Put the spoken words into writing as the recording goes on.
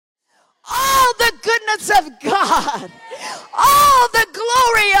presence of God, all the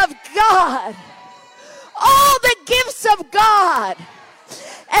glory of God, all the gifts of God.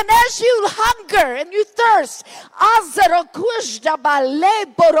 And as you hunger and you thirst,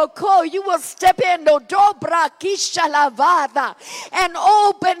 you will step in the dobra kisha lavada and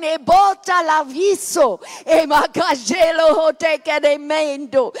open a bota laviso e magagelo hoteka de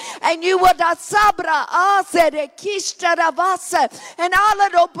mendo, and you will da sabra ase de kista ravasa and ala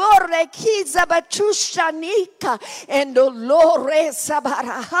do borre kiza batusha nika and do lore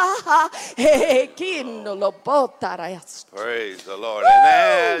sabaraha e kino lo bota rest. Praise the Lord.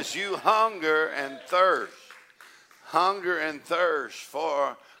 And as you hunger and thirst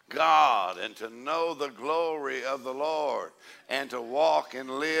for God and to know the glory of the Lord and to walk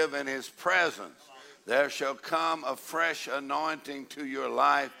and live in his presence, there shall come a fresh anointing to your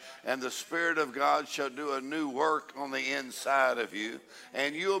life, and the Spirit of God shall do a new work on the inside of you,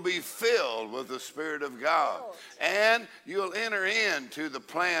 and you'll be filled with the Spirit of God. And you'll enter into the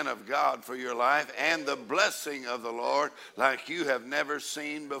plan of God for your life and the blessing of the Lord like you have never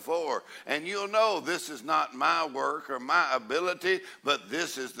seen before. And you'll know this is not my work or my ability, but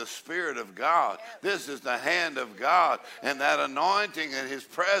this is the Spirit of God. This is the hand of God, and that anointing and his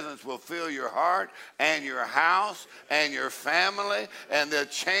presence will fill your heart and your house and your family, and the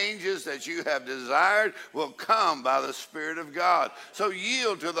changes that you have desired will come by the Spirit of God. So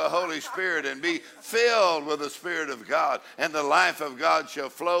yield to the Holy Spirit and be filled with the Spirit of God, and the life of God shall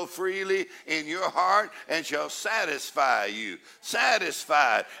flow freely in your heart and shall satisfy you.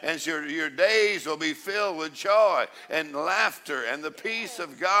 Satisfied, and your days will be filled with joy and laughter, and the peace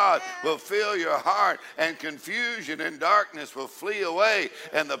of God will fill your heart, and confusion and darkness will flee away,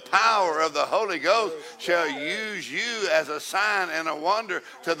 and the power of the Holy Ghost shall use you as a sign and a wonder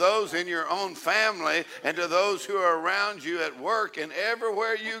to those in your own family and to those who are around you at work and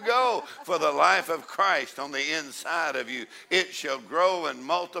everywhere you go, for the life of Christ on the inside of you. It shall grow and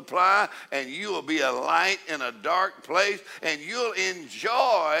multiply, and you will be a light in a dark place, and you'll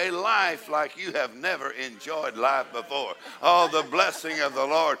enjoy life like you have never enjoyed life before. Oh, the blessing of the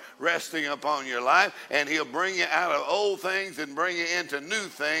Lord resting upon your life, and he'll bring you out of old things and bring you into new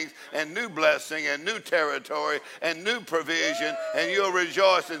things and new blessing and new territory and new provision, and you'll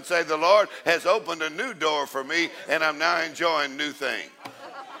rejoice and say, the Lord has opened a new door for me, and I'm now enjoying new things.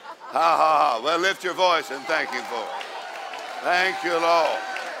 Ha ha ha. Well, lift your voice and thank him for it. Thank you, Lord.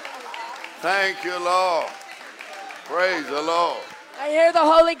 Thank you, Lord. Praise the Lord. I hear the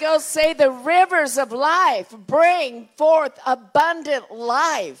Holy Ghost say the rivers of life bring forth abundant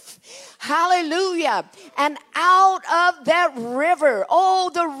life. Hallelujah. And out of that river, oh,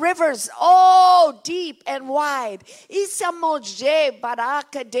 the rivers, oh, deep and wide. Isamoje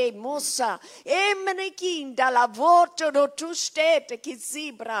baraka de musa. Emenikinda la voto do tustete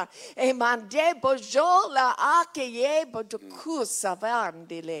kisibra. Emande bojola akeye bodukusa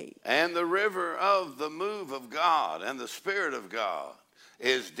vandile. And the river of the move of God and the Spirit of God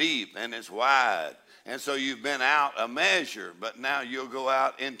is deep and it's wide. And so you've been out a measure, but now you'll go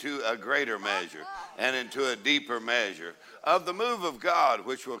out into a greater measure and into a deeper measure of the move of God,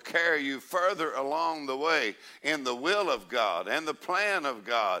 which will carry you further along the way in the will of God and the plan of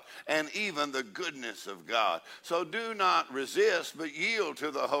God and even the goodness of God. So do not resist, but yield to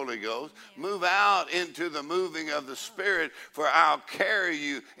the Holy Ghost. Move out into the moving of the Spirit, for I'll carry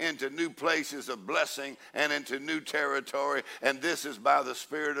you into new places of blessing and into new territory, and this is by the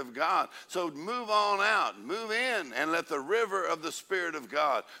Spirit of God. So move on out, move in, and let the river of the Spirit of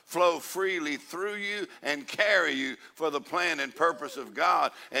God flow freely through you and carry you for the plan and purpose of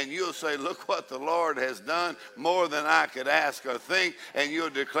God. And you'll say, look what the Lord has done, more than I could ask or think, and you'll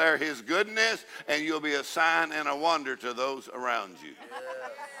declare his goodness, and you'll be a sign and a wonder to those around you.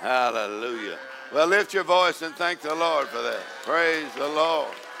 Yeah. Hallelujah. Well, lift your voice and thank the Lord for that. Praise the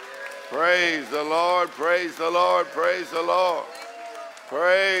Lord. Praise the Lord. Praise the Lord. Praise the Lord.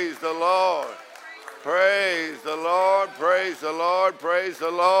 Praise the Lord. Praise the Lord. Praise the Lord. Praise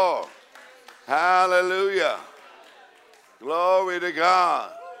the Lord. Hallelujah. Glory to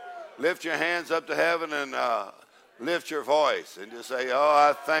God. Lift your hands up to heaven and lift your voice and just say,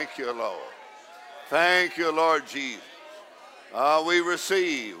 oh, I thank you, Lord. Thank you, Lord Jesus. We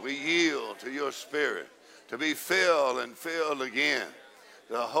receive, we yield to your Spirit to be filled and filled again.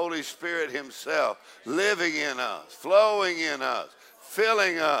 The Holy Spirit himself living in us, flowing in us,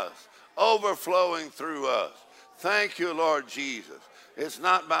 filling us, overflowing through us. Thank you, Lord Jesus. It's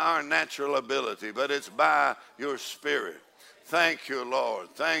not by our natural ability, but it's by your Spirit. Thank you, Lord.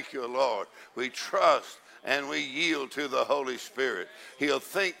 Thank you, Lord. We trust and we yield to the Holy Spirit. He'll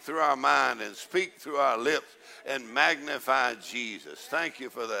think through our mind and speak through our lips, and magnify Jesus. Thank you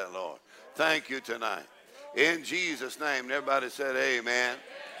for that, Lord. Thank you tonight. In Jesus' name, and everybody said amen.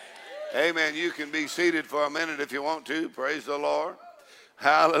 Amen. You can be seated for a minute if you want to. Praise the Lord.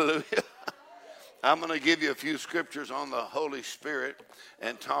 Hallelujah. I'm going to give you a few scriptures on the Holy Spirit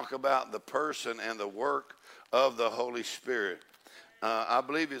and talk about the person and the work of the Holy Spirit. I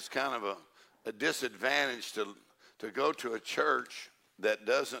believe it's kind of a disadvantage to go to a church that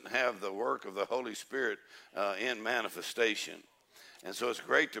doesn't have the work of the Holy Spirit in manifestation. And so it's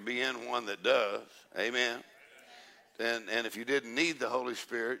great to be in one that does. Amen. And if you didn't need the Holy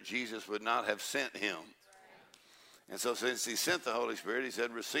Spirit, Jesus would not have sent him. And so since he sent the Holy Spirit, he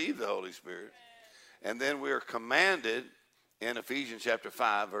said, receive the Holy Spirit. And then we are commanded in Ephesians chapter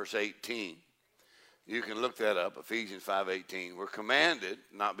 5, verse 18. You can look that up, Ephesians 5:18. We're commanded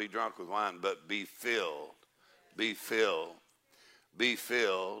not be drunk with wine, but be filled. Be filled. Be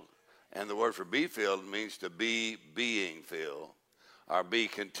filled. And the word for be filled means to be being filled or be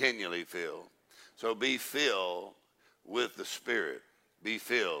continually filled. So be filled with the Spirit. Be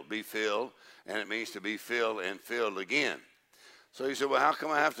filled. Be filled. And it means to be filled and filled again. So you said, well, how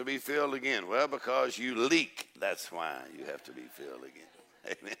come I have to be filled again? Well, because you leak. That's why you have to be filled again.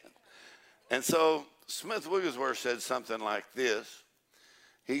 Amen. And so Smith Wigglesworth said something like this.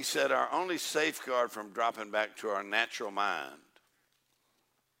 He said, our only safeguard from dropping back to our natural mind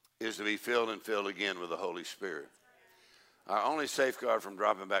is to be filled and filled again with the Holy Spirit. Our only safeguard from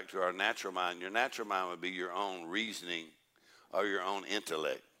dropping back to our natural mind, your natural mind would be your own reasoning or your own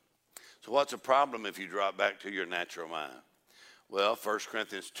intellect. So what's a problem if you drop back to your natural mind? Well, 1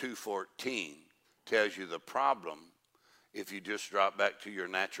 Corinthians 2:14 tells you the problem if you just drop back to your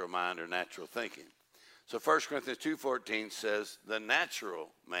natural mind or natural thinking. So 1 Corinthians 2:14 says the natural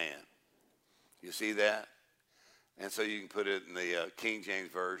man. You see that? And so you can put it in the King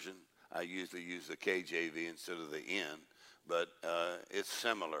James Version. I usually use the KJV instead of the N, but it's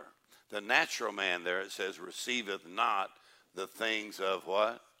similar. The natural man there, it says, receiveth not the things of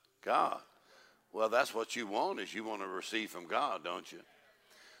what? God. Well, that's what you want, is you want to receive from God, don't you?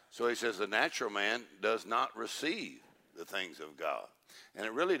 So he says the natural man does not receive the things of God. And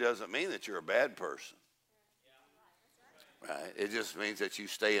it really doesn't mean that you're a bad person. Right? It just means that you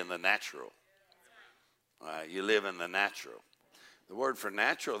stay in the natural. Right? You live in the natural. The word for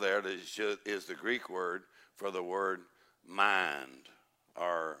natural there is the Greek word for the word mind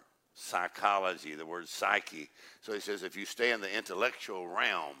or psychology, the word psyche. So he says if you stay in the intellectual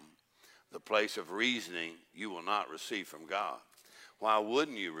realm, the place of reasoning, you will not receive from God. Why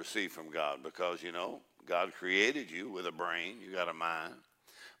wouldn't you receive from God? Because, you know, God created you with a brain. You got a mind.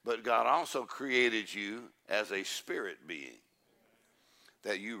 But God also created you as a spirit being.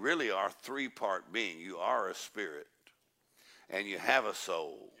 That you really are a three-part being. You are a spirit. And you have a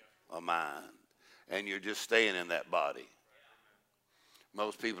soul, a mind. And you're just staying in that body.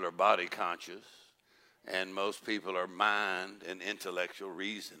 Most people are body conscious. And most people are mind and intellectual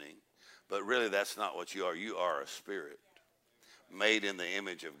reasoning. But really, that's not what you are. You are a spirit made in the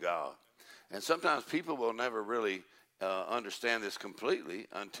image of God. And sometimes people will never really understand this completely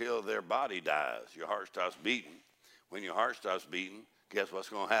until their body dies. Your heart starts beating. When your heart starts beating, guess what's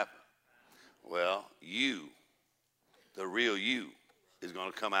going to happen? Well, you, the real you, is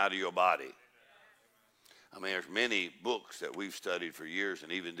going to come out of your body. I mean, there's many books that we've studied for years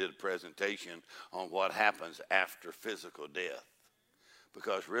and even did a presentation on what happens after physical death.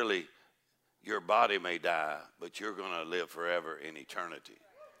 Because really, your body may die, but you're going to live forever in eternity.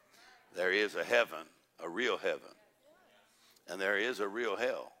 There is a heaven, a real heaven, and there is a real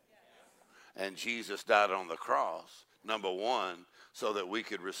hell. And Jesus died on the cross, number one, so that we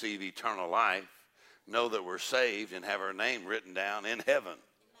could receive eternal life, know that we're saved, and have our name written down in heaven.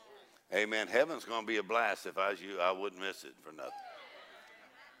 Amen. Heaven's going to be a blast. If I was you, I wouldn't miss it for nothing.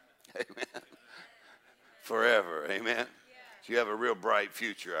 Amen. Forever. Amen. So you have a real bright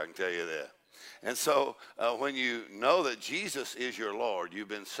future, I can tell you that. And so when you know that Jesus is your Lord, you've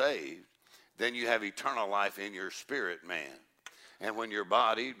been saved, then you have eternal life in your spirit, man. And when your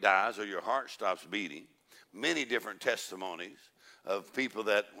body dies or your heart stops beating, many different testimonies of people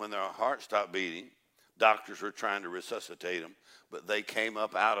that when their heart stopped beating, doctors were trying to resuscitate them, but they came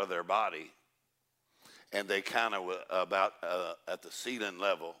up out of their body and they kind of were about at the ceiling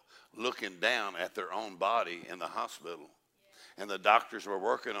level looking down at their own body in the hospital. And the doctors were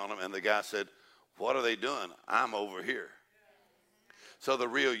working on them, and the guy said, what are they doing? I'm over here. So the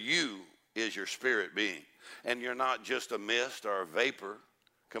real you is your spirit being. And you're not just a mist or a vapor.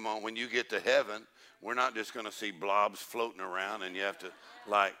 Come on, when you get to heaven, we're not just going to see blobs floating around and you have to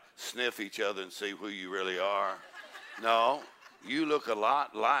like sniff each other and see who you really are. No, you look a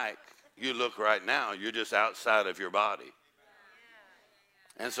lot like You look right now, you're just outside of your body.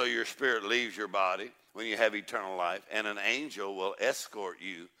 And so your spirit leaves your body when you have eternal life, and an angel will escort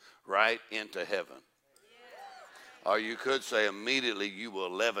you right into heaven. Or you could say immediately you will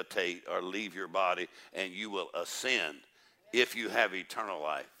levitate or leave your body and you will ascend if you have eternal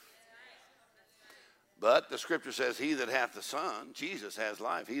life. But the scripture says, he that hath the Son, Jesus, has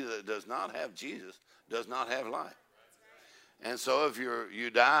life. He that does not have Jesus does not have life. And so if you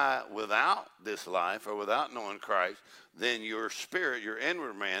die without this life or without knowing Christ, then your spirit, your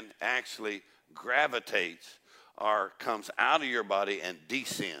inward man, actually gravitates or comes out of your body and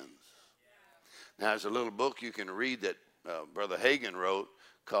descends. Now, there's a little book you can read that Brother Hagin wrote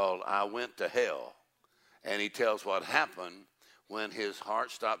called I Went to Hell. And he tells what happened when his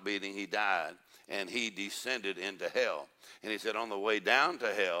heart stopped beating, he died, and he descended into hell. And he said on the way down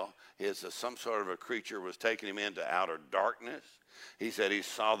to hell, some sort of a creature was taking him into outer darkness. He said he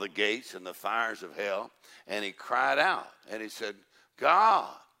saw the gates and the fires of hell, and he cried out, and he said, God,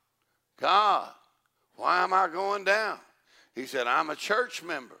 why am I going down? He said, I'm a church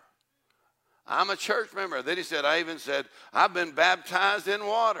member. I'm a church member. Then he said, I even said, I've been baptized in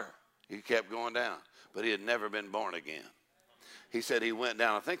water. He kept going down, but he had never been born again. He said he went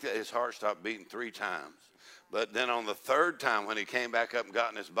down. I think that his heart stopped beating 3 times. But then on the 3rd time, when he came back up and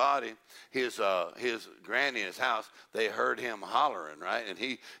got in his body, his granny in his house, they heard him hollering, right? And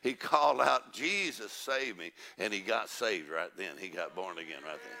he called out, Jesus, save me. And he got saved right then. He got born again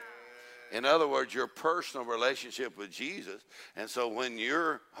right then. In other words, your personal relationship with Jesus. And so when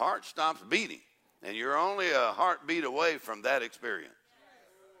your heart stops beating, and you're only a heartbeat away from that experience.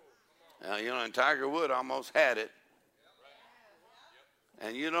 Now, and Tiger Woods almost had it.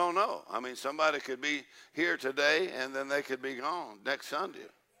 And you don't know. I mean, somebody could be here today, and then they could be gone next Sunday.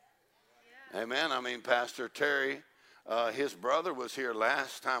 Amen. I mean, Pastor Terry, his brother was here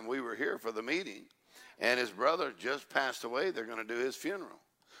last time we were here for the meeting. And his brother just passed away. They're going to do his funeral.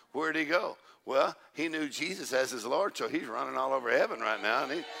 Where'd he go? Well, he knew Jesus as his Lord, so he's running all over heaven right now,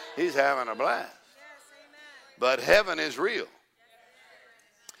 and he's having a blast. But heaven is real.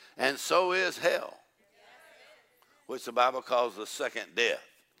 And so is hell, which the Bible calls the second death.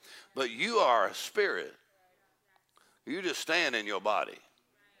 But you are a spirit. You just stand in your body.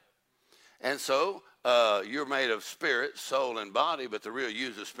 And so you're made of spirit, soul, and body, but the real you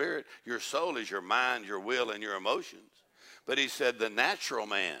is the spirit. Your soul is your mind, your will, and your emotions. But he said the natural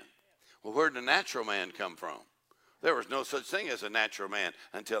man. Well, where did the natural man come from? There was no such thing as a natural man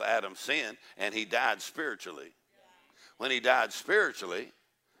until Adam sinned, and he died spiritually. When he died spiritually,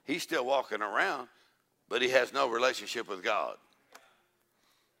 he's still walking around, but he has no relationship with God.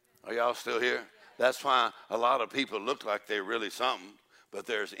 Are y'all still here? That's why a lot of people look like they're really something, but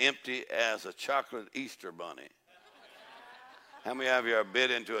they're as empty as a chocolate Easter bunny. How many of you are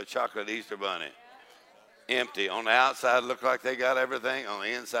bit into a chocolate Easter bunny? Empty. On the outside, look like they got everything. On the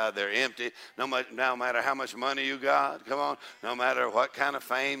inside, they're empty. No matter how much money you got, come on. No matter what kind of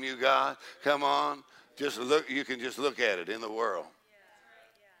fame you got, come on. Just look. You can just look at it in the world.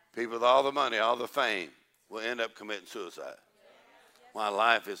 People with all the money, all the fame, will end up committing suicide. Why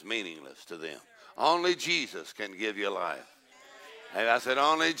life is meaningless to them. Only Jesus can give you life. And I said,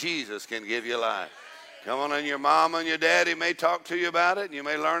 only Jesus can give you life. Come on, and your mom and your daddy may talk to you about it, and you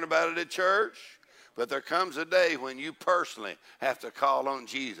may learn about it at church. But there comes a day when you personally have to call on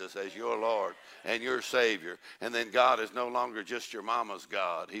Jesus as your Lord and your Savior. And then God is no longer just your mama's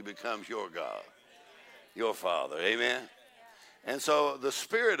God. He becomes your God, your Father. Amen? And so the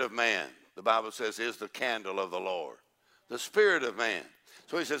spirit of man, the Bible says, is the candle of the Lord. The spirit of man.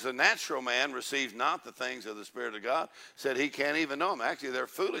 So he says the natural man receives not the things of the Spirit of God. Said he can't even know them. Actually, they're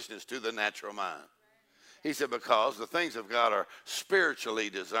foolishness to the natural mind. He said because the things of God are spiritually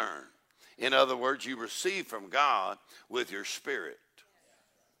discerned. In other words, you receive from God with your spirit.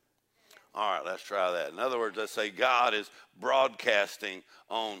 All right, let's try that. In other words, let's say God is broadcasting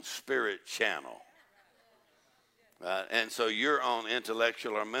on spirit channel. And so you're on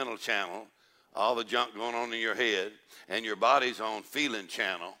intellectual or mental channel, all the junk going on in your head, and your body's on feeling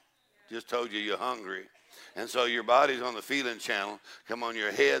channel. Just told you you're hungry. And so your body's on the feeling channel. Come on,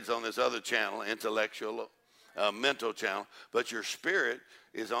 your head's on this other channel, intellectual, mental channel, but your spirit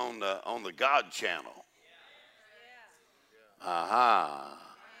is on the God channel. Aha.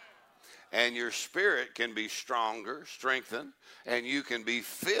 And your spirit can be stronger, strengthened, and you can be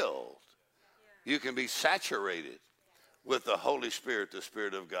filled. You can be saturated with the Holy Spirit, the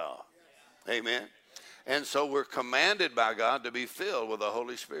Spirit of God. Amen. And so we're commanded by God to be filled with the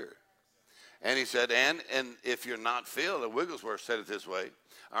Holy Spirit. And he said, and if you're not filled, and Wigglesworth said it this way,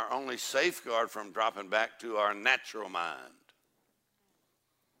 our only safeguard from dropping back to our natural mind.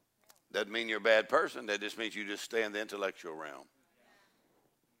 Doesn't mean you're a bad person. That just means you just stay in the intellectual realm.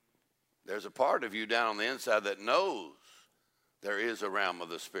 There's a part of you down on the inside that knows there is a realm of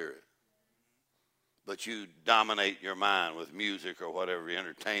the Spirit. But you dominate your mind with music or whatever,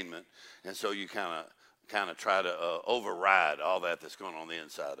 entertainment. And so you kind of try to override all that's going on the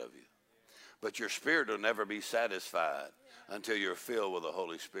inside of you. But your spirit will never be satisfied until you're filled with the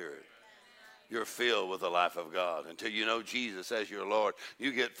Holy Spirit. You're filled with the life of God. Until you know Jesus as your Lord,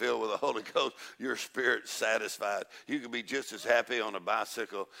 you get filled with the Holy Ghost, your spirit's satisfied. You can be just as happy on a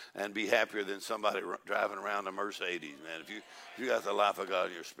bicycle and be happier than somebody driving around a Mercedes, man, if you got the life of God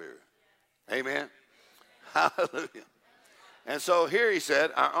in your spirit. Amen? Hallelujah. And so here he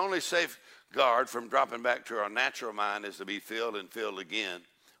said, our only safeguard from dropping back to our natural mind is to be filled and filled again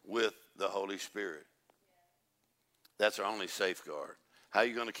with the Holy Spirit. That's our only safeguard. How are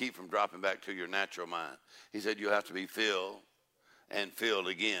you going to keep from dropping back to your natural mind? He said you have to be filled and filled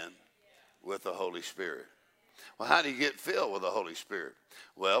again with the Holy Spirit. Well, how do you get filled with the Holy Spirit?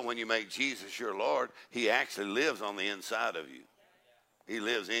 Well, when you make Jesus your Lord, he actually lives on the inside of you. He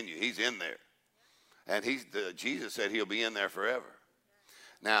lives in you. He's in there. And Jesus said he'll be in there forever.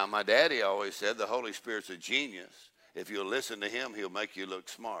 Now, my daddy always said the Holy Spirit's a genius. If you'll listen to him, he'll make you look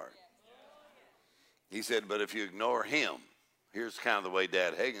smart. He said, but if you ignore him, here's kind of the way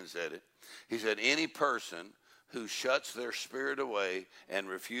Dad Hagin said it. He said, any person who shuts their spirit away and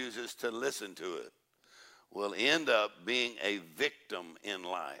refuses to listen to it will end up being a victim in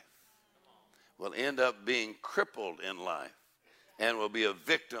life, will end up being crippled in life, and will be a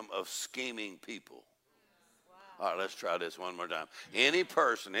victim of scheming people. All right, let's try this one more time. Any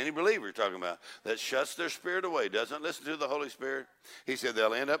person, any believer you're talking about, that shuts their spirit away, doesn't listen to the Holy Spirit, he said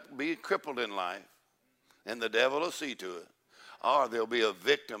they'll end up being crippled in life, and the devil will see to it, or they'll be a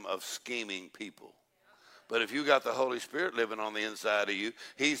victim of scheming people. But if you got the Holy Spirit living on the inside of you,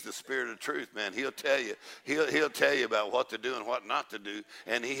 he's the Spirit of truth, man. He'll tell you, he'll tell you about what to do and what not to do,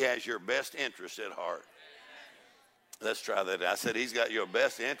 and he has your best interest at heart. Let's try that. I said he's got your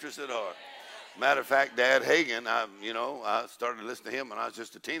best interest at heart. Matter of fact, Dad Hagin, I started listening to him when I was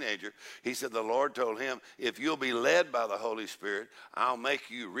just a teenager. He said the Lord told him, if you'll be led by the Holy Spirit, I'll make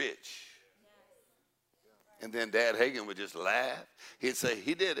you rich. And then Dad Hagin would just laugh. He'd say,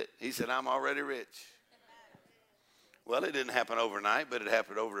 he did it. He said, I'm already rich. Well, it didn't happen overnight, but it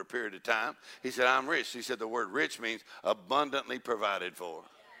happened over a period of time. He said, I'm rich. He said the word rich means abundantly provided for.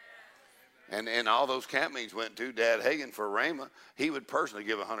 And all those camp meetings went to, Dad Hagin for Rhema, he would personally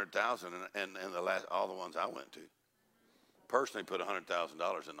give $100,000, and all the ones I went to, personally put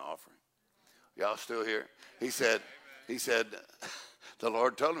 $100,000 in the offering. Y'all still here? He said, the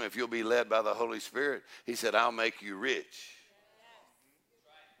Lord told him, if you'll be led by the Holy Spirit, he said, I'll make you rich.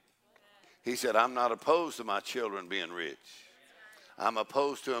 He said, I'm not opposed to my children being rich. I'm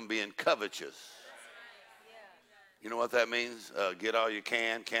opposed to them being covetous. You know what that means? Get all you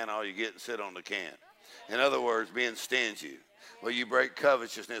can all you get, and sit on the can. In other words, being stingy. Well, you break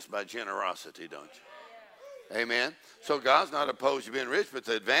covetousness by generosity, don't you? Amen. So God's not opposed to being rich, but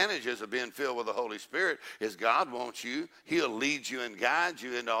the advantages of being filled with the Holy Spirit is God wants you. He'll lead you and guide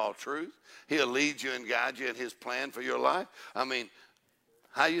you into all truth. He'll lead you and guide you in his plan for your life. I mean,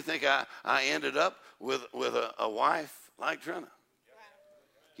 how do you think I ended up with a wife like Trina?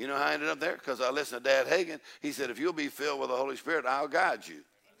 You know how I ended up there? Because I listened to Dad Hagin. He said, if you'll be filled with the Holy Spirit, I'll guide you.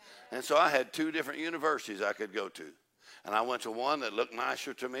 And so I had 2 different universities I could go to. And I went to one that looked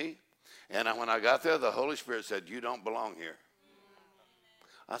nicer to me. And when I got there, the Holy Spirit said, you don't belong here.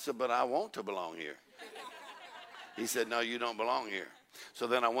 I said, but I want to belong here. He said, no, you don't belong here. So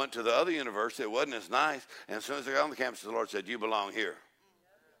then I went to the other university. It wasn't as nice. And as soon as I got on the campus, the Lord said, you belong here.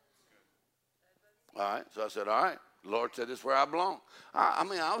 All right. So I said, all right. The Lord said, this is where I belong. I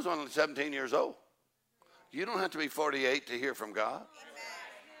was only 17 years old. You don't have to be 48 to hear from God.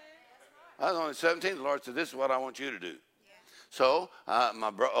 I was only 17. The Lord said, this is what I want you to do. So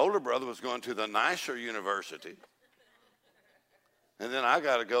my older brother was going to the nicer university. And then I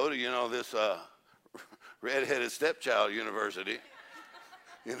got to go to, this redheaded stepchild university.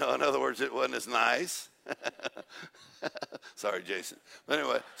 In other words, it wasn't as nice. Sorry, Jason. But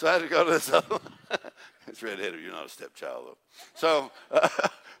anyway, so I had to go to this other one. It's redheaded. You're not a stepchild, though. So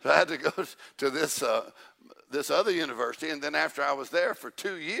I had to go to this other university. And then after I was there for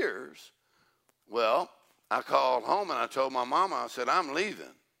 2 years, well, I called home and I told my mama, I said, I'm leaving.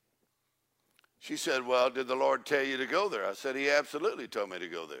 She said, well, did the Lord tell you to go there? I said, he absolutely told me to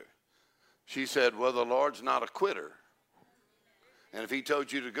go there. She said, well, the Lord's not a quitter. And if he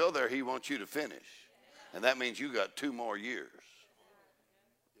told you to go there, he wants you to finish. And that means you got 2 more years.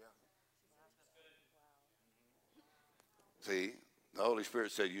 See, The Holy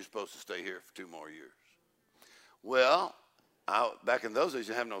Spirit said, you're supposed to stay here for 2 more years. Well, back in those days,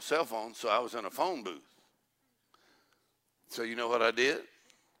 you have no cell phone, so I was in a phone booth. So you know what I did?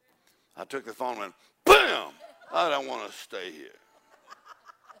 I took the phone and went, bam! I don't want to stay here.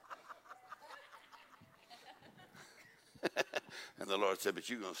 And the Lord said, but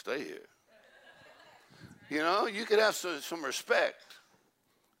you're going to stay here. You know, you could have some respect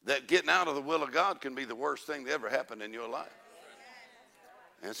that getting out of the will of God can be the worst thing that ever happened in your life.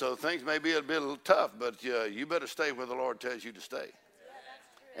 And so things may be a bit tough, but you better stay where the Lord tells you to stay.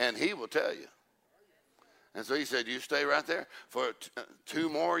 And he will tell you. And so he said, you stay right there for 2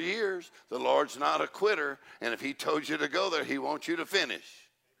 more years. The Lord's not a quitter. And if he told you to go there, he wants you to finish.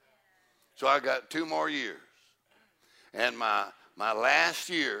 So I got 2 more years. And my last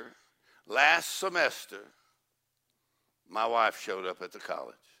year, last semester, my wife showed up at the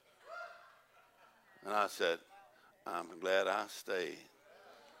college. And I said, I'm glad I stayed.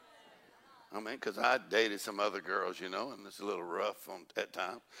 I mean, because I dated some other girls, you know, and it's a little rough at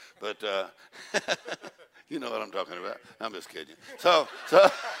times. But you know what I'm talking about. I'm just kidding. So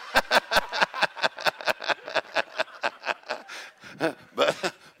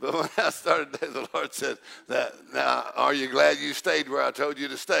but when I started, the Lord said, now, are you glad you stayed where I told you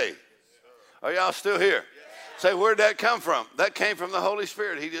to stay? Are y'all still here? Say, where'd that come from? That came from the Holy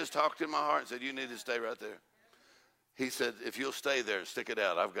Spirit. He just talked in my heart and said, you need to stay right there. He said, if you'll stay there and stick it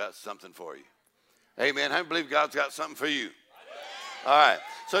out, I've got something for you. Amen. I believe God's got something for you. All right.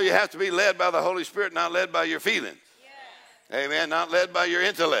 So you have to be led by the Holy Spirit, not led by your feelings. Amen. Not led by your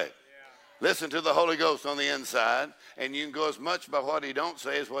intellect. Listen to the Holy Ghost on the inside, and you can go as much by what he don't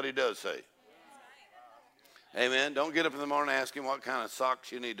say as what he does say. Amen. Don't get up in the morning and ask him what kind of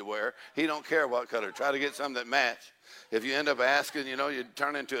socks you need to wear. He don't care what color. Try to get some that match. If you end up asking, you know, you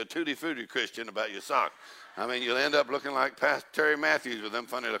turn into a tutti-frutti Christian about your socks. I mean, you'll end up looking like Pastor Terry Matthews with them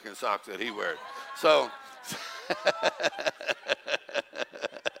funny-looking socks that he wears. So,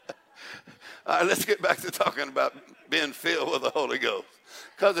 all right, let's get back to talking about being filled with the Holy Ghost.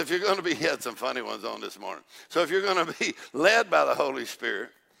 Because if you're going to be, he had some funny ones on this morning. So if you're going to be led by the Holy Spirit,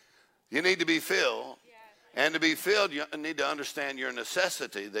 you need to be filled. And to be filled, you need to understand your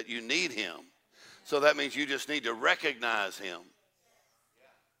necessity, that you need him. So that means you just need to recognize him.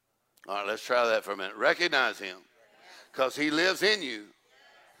 All right, let's try that for a minute. Recognize him, because he lives in you,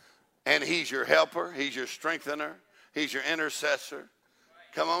 and he's your helper, he's your strengthener, he's your intercessor.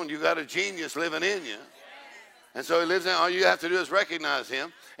 Come on, you got a genius living in you. And so he lives in, all you have to do is recognize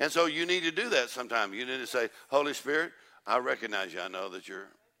him. And so you need to do that sometime. You need to say, Holy Spirit, I recognize you. I know that you're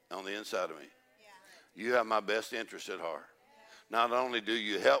on the inside of me. You have my best interest at heart. Not only do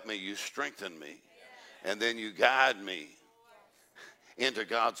you help me, you strengthen me. And then you guide me into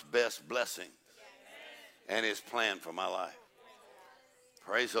God's best blessing and his plan for my life.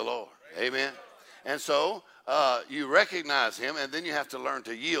 Praise the Lord. Amen. And so you recognize him, and then you have to learn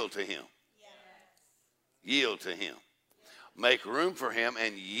to yield to him. Yield to him. Make room for him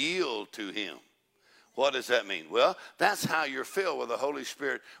and yield to him. What does that mean? Well, that's how you're filled with the Holy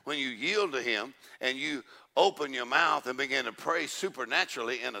Spirit. When you yield to him and you open your mouth and begin to pray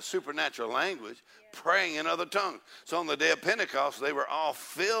supernaturally in a supernatural language, praying in other tongues. So on the day of Pentecost, they were all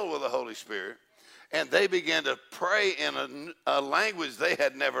filled with the Holy Spirit, and they began to pray in a language they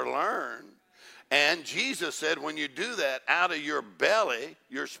had never learned. And Jesus said, when you do that, out of your belly,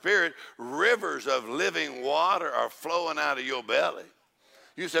 your spirit, rivers of living water are flowing out of your belly.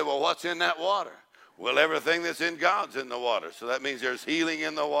 You say, well, what's in that water? Well, everything that's in God's in the water. So that means there's healing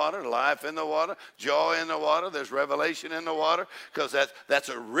in the water, life in the water, joy in the water, there's revelation in the water, because that's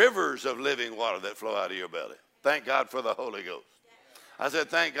a rivers of living water that flow out of your belly. Thank God for the Holy Ghost. I said,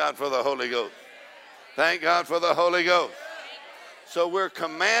 thank God for the Holy Ghost. Thank God for the Holy Ghost. So we're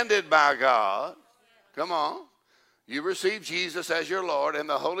commanded by God. Come on. You receive Jesus as your Lord, and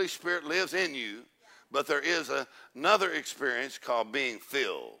the Holy Spirit lives in you. But there is another experience called being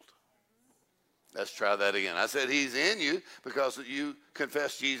filled. Let's try that again. I said he's in you because you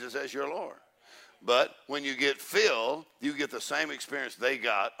confess Jesus as your Lord. But when you get filled, you get the same experience they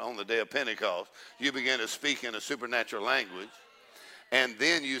got on the day of Pentecost. You begin to speak in a supernatural language. And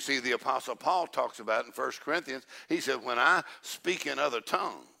then you see the Apostle Paul talks about in 1 Corinthians. He said, when I speak in other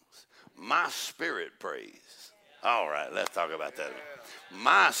tongues, my spirit prays. All right, let's talk about that.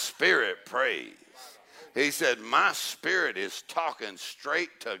 My spirit prays. He said, my spirit is talking straight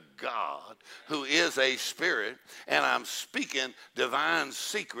to God, who is a spirit, and I'm speaking divine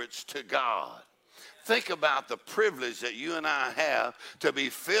secrets to God. Think about the privilege that you and I have to be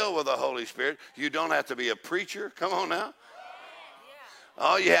filled with the Holy Spirit. You don't have to be a preacher. Come on now.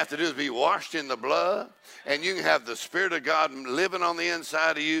 All you have to do is be washed in the blood, and you can have the Spirit of God living on the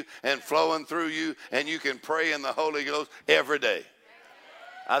inside of you and flowing through you, and you can pray in the Holy Ghost every day.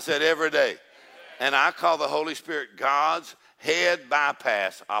 I said every day. And I call the Holy Spirit God's head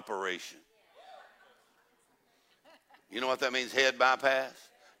bypass operation. You know what that means, head bypass?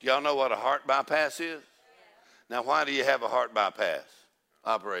 Do y'all know what a heart bypass is? Now, why do you have a heart bypass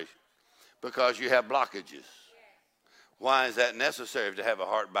operation? Because you have blockages. Why is that necessary to have a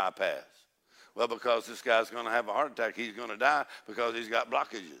heart bypass? Well, because this guy's going to have a heart attack. He's going to die because he's got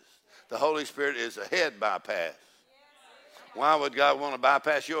blockages. The Holy Spirit is a head bypass. Why would God want to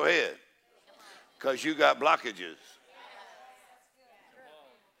bypass your head? Because you got blockages.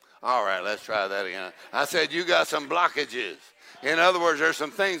 All right, let's try that again. I said you got some blockages. In other words, there's some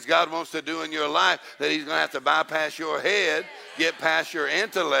things God wants to do in your life that he's going to have to bypass your head, get past your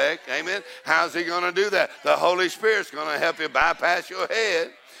intellect. Amen. How's he going to do that? The Holy Spirit's going to help you bypass your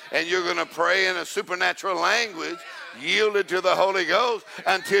head, and you're going to pray in a supernatural language, yielded to the Holy Ghost,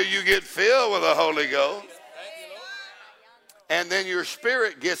 until you get filled with the Holy Ghost. And then your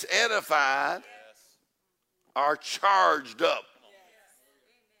spirit gets edified or charged up.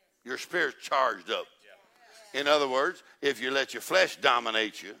 Your spirit's charged up. In other words, if you let your flesh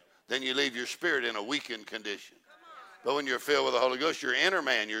dominate you, then you leave your spirit in a weakened condition. But when you're filled with the Holy Ghost, your inner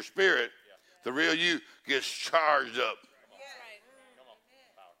man, your spirit, the real you, gets charged up.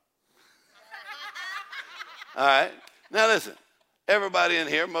 All right. Now listen, everybody in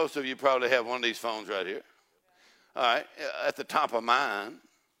here, most of you probably have one of these phones right here. All right. At the top of mine,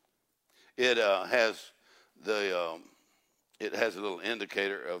 it has a little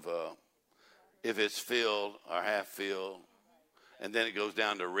indicator of if it's filled or half filled, and then it goes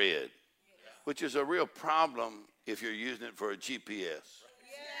down to red, which is a real problem if you're using it for a GPS. Yes.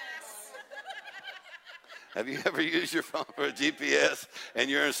 Have you ever used your phone for a GPS and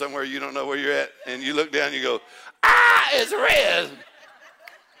you're in somewhere you don't know where you're at, and you look down and you go, it's red.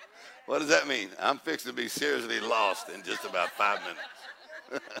 What does that mean? I'm fixing to be seriously lost in just about 5 minutes.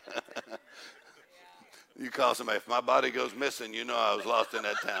 You call somebody, if my body goes missing, you know I was lost in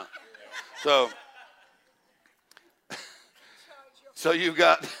that town. So you've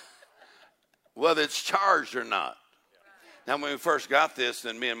got, whether it's charged or not. Now, when we first got this,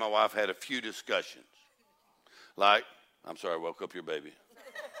 then me and my wife had a few discussions. Like, I'm sorry, I woke up your baby.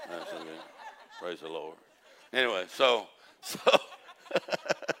 That's okay. Praise the Lord. Anyway, so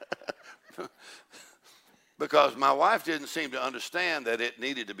because my wife didn't seem to understand that it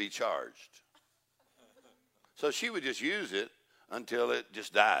needed to be charged. So she would just use it until it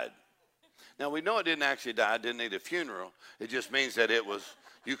just died. Now, we know it didn't actually die. It didn't need a funeral. It just means that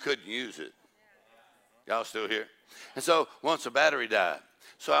you couldn't use it. Y'all still here? And so once the battery died,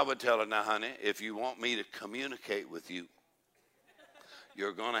 so I would tell her, now, honey, if you want me to communicate with you,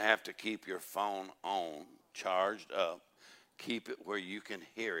 you're going to have to keep your phone on, charged up, keep it where you can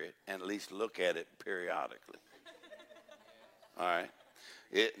hear it, and at least look at it periodically. All right?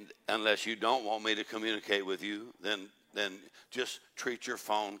 Unless you don't want me to communicate with you, then just treat your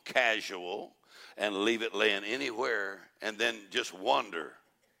phone casual and leave it laying anywhere, and then just wonder.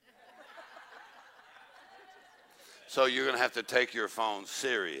 So you're going to have to take your phone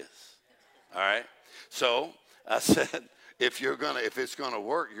serious. All right? So I said, if it's going to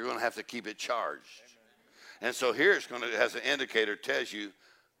work, you're going to have to keep it charged. And so here it has an indicator, tells you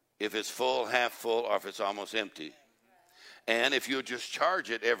if it's full, half full, or if it's almost empty. And if you just charge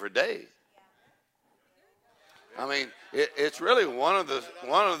it every day. I mean, it's really one of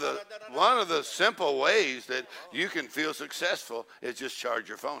the simple ways that you can feel successful is just charge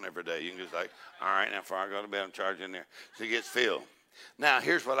your phone every day. You can just like, all right, now before I go to bed, I'm charging there. So it gets filled. Now,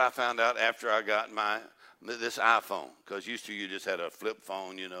 here's what I found out after I got this iPhone, because used to you just had a flip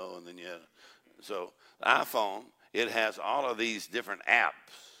phone, and then you had, so the iPhone, it has all of these different apps.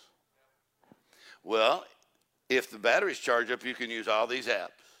 Well, if the battery's charged up, you can use all these apps.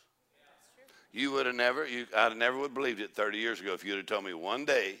 I'd never would have believed it 30 years ago if you'd have told me one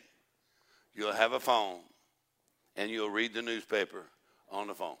day you'll have a phone and you'll read the newspaper on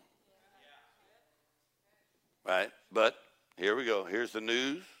the phone. Right? But here we go. Here's the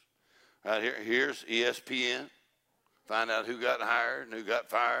news. Right here. Here's ESPN. Find out who got hired and who got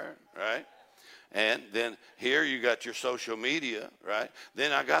fired. Right? And then here you got your social media. Right?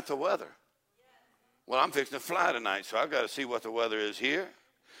 Then I got the weather. Well, I'm fixing to fly tonight, so I've got to see what the weather is here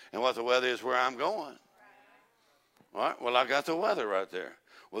and what the weather is where I'm going. All right, well, I got the weather right there.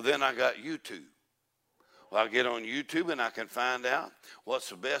 Well, then I got YouTube. Well, I get on YouTube and I can find out what's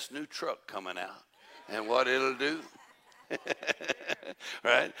the best new truck coming out and what it'll do.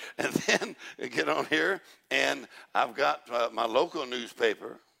 right? And then I get on here, and I've got my local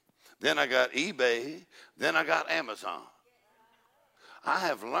newspaper. Then I got eBay. Then I got Amazon. I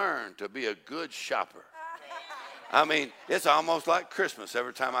have learned to be a good shopper. I mean, it's almost like Christmas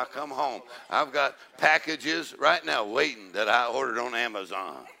every time I come home. I've got packages right now waiting that I ordered on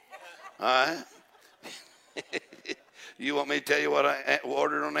Amazon. All right? You want me to tell you what I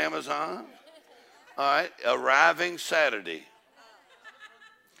ordered on Amazon? All right, arriving Saturday.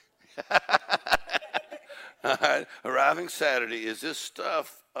 All right, arriving Saturday is this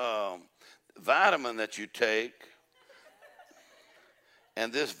stuff, vitamin that you take.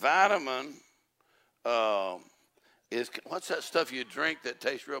 And this vitamin is, what's that stuff you drink that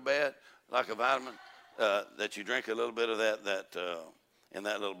tastes real bad, like a vitamin, that you drink a little bit of that in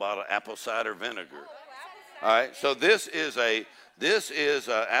that little bottle, apple cider vinegar. All right, so this is a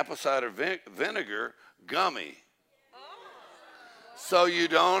apple cider vinegar gummy. So you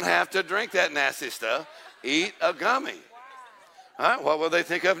don't have to drink that nasty stuff. Eat a gummy. All right, what will they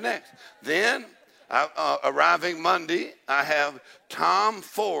think of next? Then, arriving Monday, I have Tom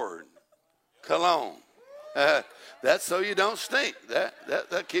Ford cologne. That's so you don't stink.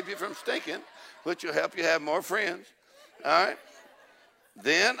 That keep you from stinking, which will help you have more friends. All right.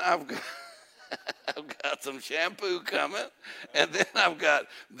 Then I've got some shampoo coming, and then I've got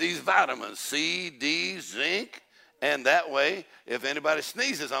these vitamins, C, D, zinc, and that way, if anybody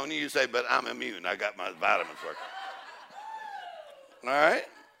sneezes on you, you say, but I'm immune. I got my vitamins working. All right?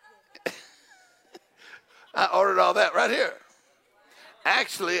 I ordered all that right here.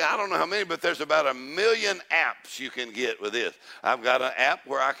 Actually, I don't know how many, but there's about 1 million apps you can get with this. I've got an app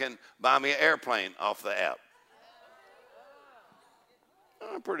where I can buy me an airplane off the app.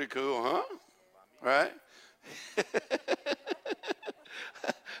 Oh, pretty cool, huh? Right?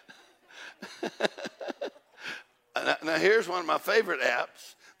 Now, here's one of my favorite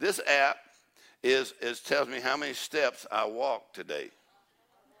apps. This app tells me how many steps I walked today.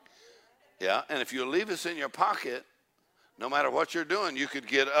 Yeah, and if you leave this in your pocket, no matter what you're doing, you could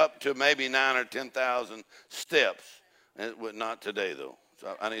get up to maybe 9,000 or 10,000 steps. And not today, though.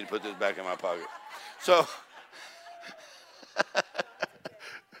 So I need to put this back in my pocket. So,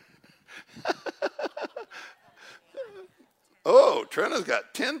 oh, Trina's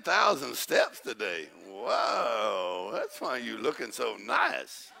got 10,000 steps today. Wow, that's why you're looking so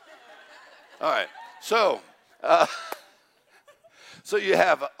nice. All right, so you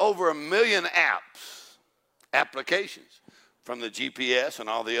have over 1 million applications from the GPS and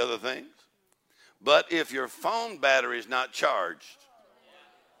all the other things. But if your phone battery is not charged,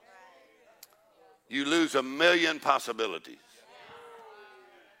 you lose 1 million possibilities.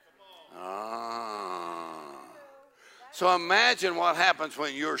 So imagine what happens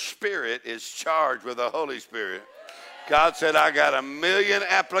when your spirit is charged with the Holy Spirit. God said, I got 1 million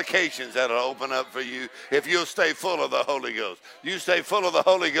applications that'll open up for you if you'll stay full of the Holy Ghost. You stay full of the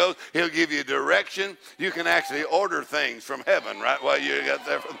Holy Ghost, He'll give you direction. You can actually order things from heaven right while you got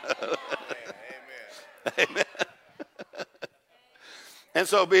there. Amen. Amen. And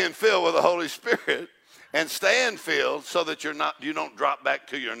so being filled with the Holy Spirit and staying filled so that you don't drop back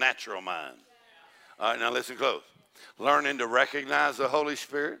to your natural mind. All right, now listen close. Learning to recognize the Holy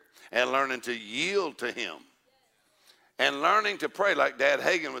Spirit and learning to yield to Him. And learning to pray, like Dad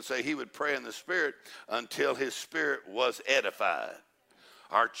Hagin would say, he would pray in the Spirit until his spirit was edified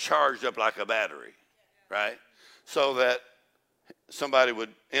or charged up like a battery, right? So that somebody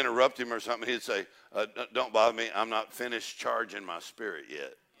would interrupt him or something, he'd say, don't bother me, I'm not finished charging my spirit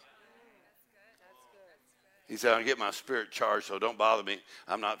yet. He said, I'll get my spirit charged, so don't bother me.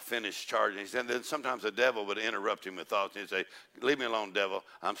 I'm not finished charging. He said, then sometimes the devil would interrupt him with thoughts. He'd say, leave me alone, devil.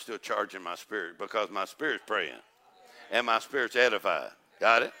 I'm still charging my spirit because my spirit's praying and my spirit's edified.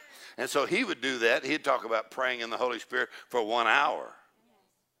 Got it? And so he would do that. He'd talk about praying in the Holy Spirit for 1 hour.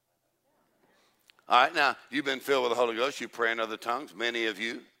 All right, now, you've been filled with the Holy Ghost. You pray in other tongues, many of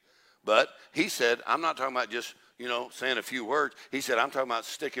you. But he said, I'm not talking about just, saying a few words. He said, I'm talking about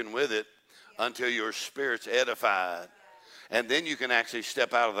sticking with it until your spirit's edified. And then you can actually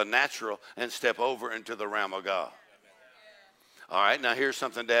step out of the natural and step over into the realm of God. All right, now here's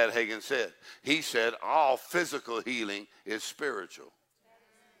something Dad Hagin said. He said, all physical healing is spiritual.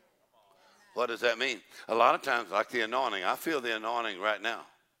 What does that mean? A lot of times, like the anointing, I feel the anointing right now.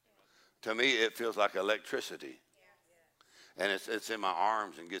 To me, it feels like electricity. And it's in my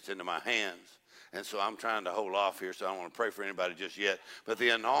arms and gets into my hands. And so I'm trying to hold off here, so I don't want to pray for anybody just yet. But the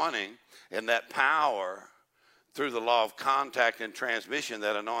anointing and that power through the law of contact and transmission,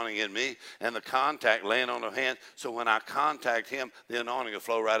 that anointing in me, and the contact laying on the hand, so when I contact him, the anointing will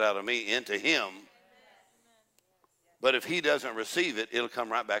flow right out of me into him. But if he doesn't receive it, it'll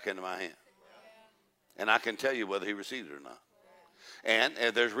come right back into my hand. And I can tell you whether he received it or not. And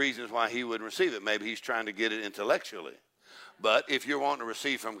there's reasons why he wouldn't receive it. Maybe he's trying to get it intellectually. But if you're wanting to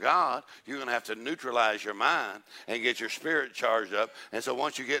receive from God, you're going to have to neutralize your mind and get your spirit charged up. And so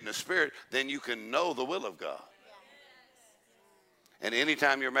once you get in the spirit, then you can know the will of God. And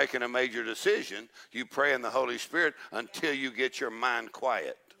anytime you're making a major decision, you pray in the Holy Spirit until you get your mind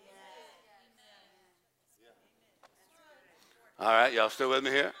quiet. All right, y'all still with me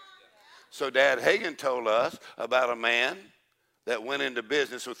here? So Dad Hagin told us about a man that went into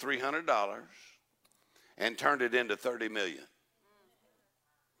business with $300 and turned it into $30 million.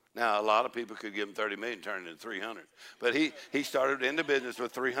 Now, a lot of people could give him $30 million, turn it into $300. But he started into business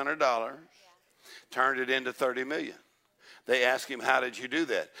with $300, turned it into $30 million. They asked him, how did you do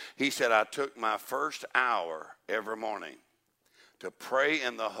that? He said, I took my first hour every morning to pray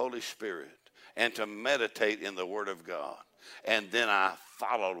in the Holy Spirit and to meditate in the Word of God. And then I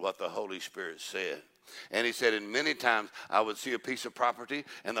followed what the Holy Spirit said. And he said, and many times I would see a piece of property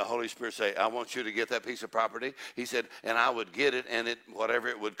and the Holy Spirit say, I want you to get that piece of property. He said, and I would get it, and whatever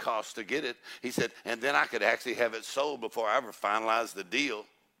it would cost to get it. He said, and then I could actually have it sold before I ever finalized the deal.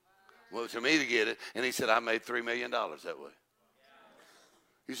 Well, to me to get it. And he said, I made $3 million that way.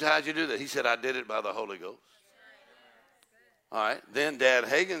 He said, how'd you do that? He said, I did it by the Holy Ghost. All right. Then Dad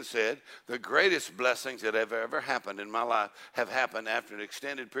Hagin said, the greatest blessings that have ever happened in my life have happened after an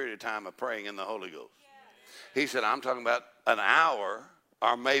extended period of time of praying in the Holy Ghost. He said, I'm talking about an hour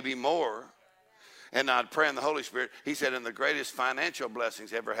or maybe more. And I'd pray in the Holy Spirit. He said, and the greatest financial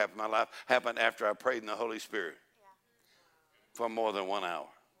blessings ever happened in my life happened after I prayed in the Holy Spirit for more than 1 hour.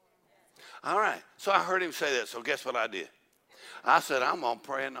 All right. So I heard him say that. So guess what I did? I said, I'm going to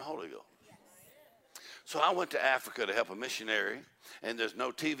pray in the Holy Ghost. So I went to Africa to help a missionary, and there's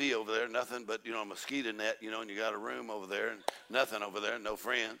no TV over there, nothing but, a mosquito net, and you got a room over there and nothing over there, no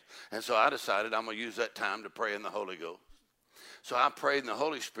friends. And so I decided I'm going to use that time to pray in the Holy Ghost. So I prayed in the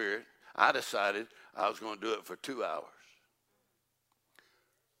Holy Spirit. I decided I was going to do it for 2 hours.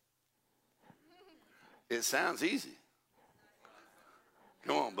 It sounds easy.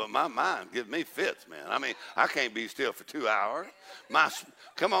 Come on, but my mind gives me fits, man. I mean, I can't be still for 2 hours. My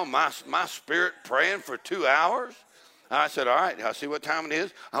spirit praying for 2 hours. I said, all right, I see what time it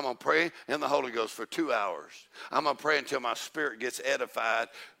is. I'm going to pray in the Holy Ghost for 2 hours. I'm going to pray until my spirit gets edified.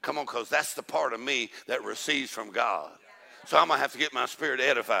 Come on, because that's the part of me that receives from God. So I'm going to have to get my spirit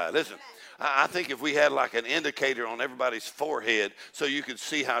edified. Listen, I think if we had like an indicator on everybody's forehead so you could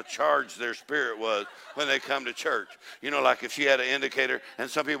see how charged their spirit was when they come to church. Like if she had an indicator and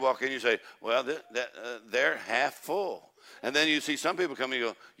some people walk in, you say, well, they're half full. And then you see some people come and you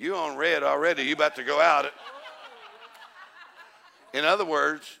go, you on red already, you about to go out. In other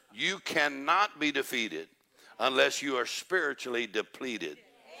words, you cannot be defeated unless you are spiritually depleted.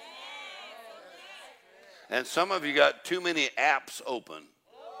 And some of you got too many apps open.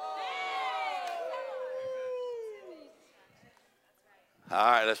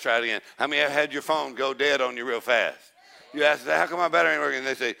 All right, let's try it again. How many have had your phone go dead on you real fast? You ask, how come my battery ain't working? And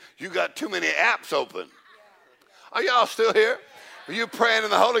they say, you got too many apps open. Are y'all still here? Are you praying in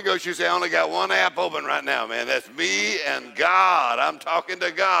the Holy Ghost? You say, I only got one app open right now, man. That's me and God. I'm talking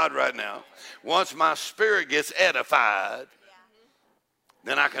to God right now. Once my spirit gets edified,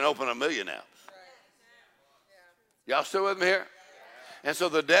 then I can open 1 million apps. Y'all still with me here? And so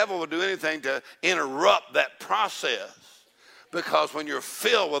the devil will do anything to interrupt that process. Because when you're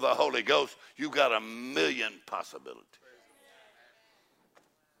filled with the Holy Ghost, you've got 1 million possibilities.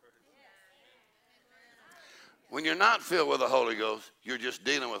 When you're not filled with the Holy Ghost, you're just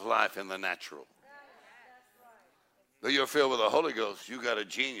dealing with life in the natural. But you're filled with the Holy Ghost, you got a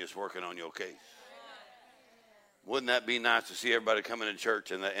genius working on your case. Wouldn't that be nice to see everybody coming to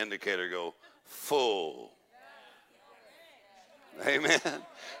church and the indicator go full? Amen.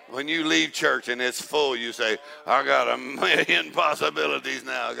 When you leave church and it's full, you say, I got 1 million possibilities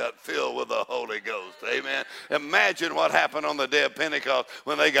now. I got filled with the Holy Ghost. Amen. Imagine what happened on the day of Pentecost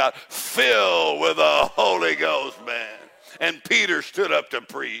when they got filled with the Holy Ghost, man. And Peter stood up to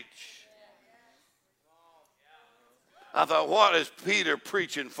preach. I thought, what is Peter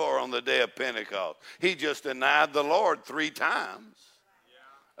preaching for on the day of Pentecost? He just denied the Lord 3 times.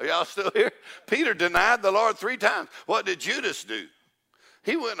 Are y'all still here? Peter denied the Lord 3 times. What did Judas do?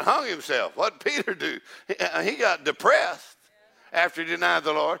 He went and hung himself. What did Peter do? He got depressed after he denied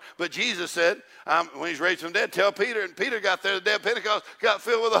the Lord. But Jesus said, when he's raised from the dead, tell Peter. And Peter got there the day of Pentecost, got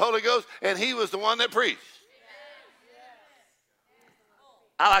filled with the Holy Ghost, and he was the one that preached.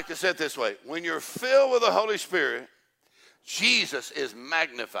 I like to say it this way. When you're filled with the Holy Spirit, Jesus is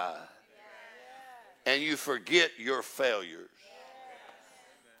magnified. and you forget your failures.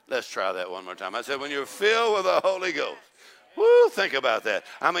 Let's try that one more time. I said, when you're filled with the Holy Ghost. Woo, think about that.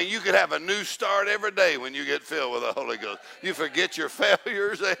 I mean, you could have a new start every day when you get filled with the Holy Ghost. You forget your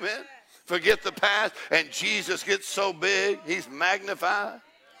failures, amen? Forget the past, and Jesus gets so big, he's magnified.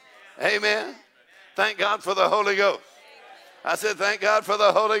 Amen? Thank God for the Holy Ghost. I said, thank God for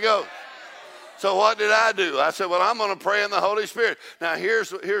the Holy Ghost. So what did I do? I said, well, I'm going to pray in the Holy Spirit. Now,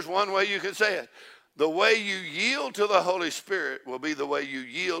 here's one way you can say it. The way you yield to the Holy Spirit will be the way you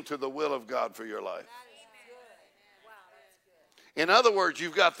yield to the will of God for your life. In other words,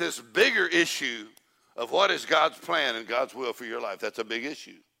 you've got this bigger issue of what is God's plan and God's will for your life. That's a big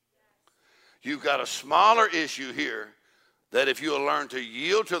issue. You've got a smaller issue here that if you'll learn to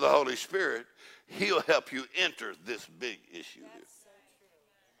yield to the Holy Spirit, he'll help you enter this big issue here.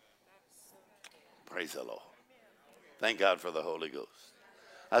 Praise the Lord. Thank God for the Holy Ghost.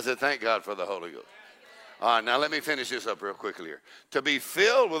 I said, thank God for the Holy Ghost. All right, now let me finish this up real quickly here. To be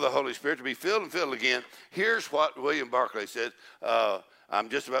filled with the Holy Spirit, to be filled and filled again, here's what William Barclay said. I'm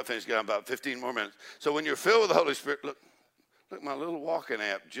just about finished, got about 15 more minutes. So when you're filled with the Holy Spirit, look, my little walking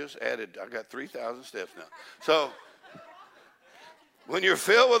app just added, I got 3,000 steps now. So when you're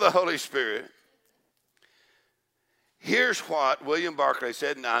filled with the Holy Spirit, here's what William Barclay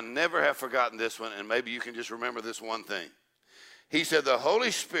said, and I never have forgotten this one, and maybe you can just remember this one thing. He said, the Holy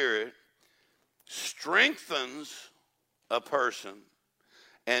Spirit strengthens a person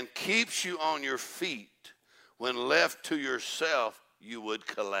and keeps you on your feet when left to yourself, you would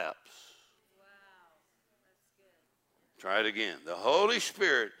collapse. Wow, that's good. Try it again. The Holy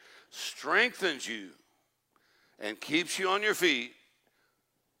Spirit strengthens you and keeps you on your feet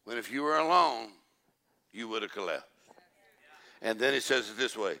when if you were alone, you would have collapsed. And then it says it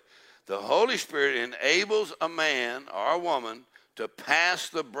this way. The Holy Spirit enables a man or a woman to pass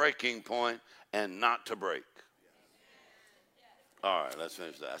the breaking point and not to break. All right, let's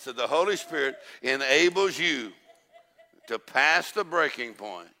finish that. I said the Holy Spirit enables you to pass the breaking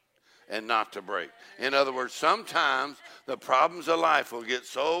point and not to break. In other words, sometimes the problems of life will get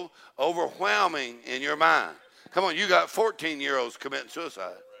so overwhelming in your mind. Come on, you got 14-year-olds committing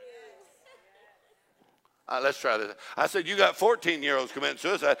suicide. Let's try this. I said, you got 14-year-olds committing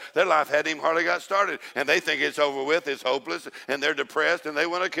suicide. Their life hadn't even hardly got started, and they think it's over with, it's hopeless, and they're depressed, and they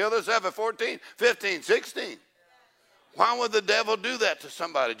want to kill themselves at 14, 15, 16. Why would the devil do that to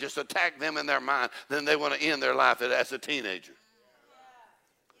somebody, just attack them in their mind? Then they want to end their life as a teenager.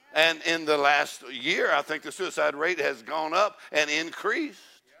 And in the last year, I think the suicide rate has gone up and increased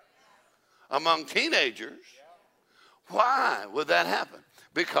among teenagers. Why would that happen?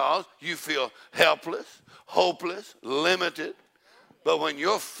 Because you feel helpless, hopeless, limited. But when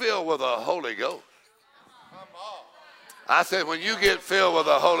you're filled with the Holy Ghost, I said when you get filled with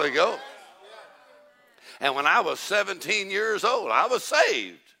the Holy Ghost, and when I was 17 years old, I was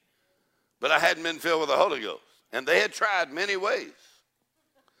saved, but I hadn't been filled with the Holy Ghost. And they had tried many ways.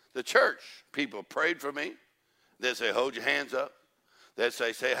 The church people prayed for me. They'd say, hold your hands up. They'd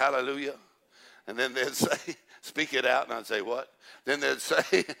say hallelujah. And then they'd say, speak it out. And I'd say, what? Then they'd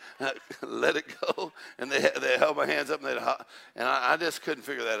say, let it go. And they held my hands up, and I just couldn't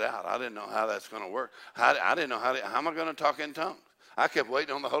figure that out. I didn't know how that's going to work. I didn't know how am I going to talk in tongues? I kept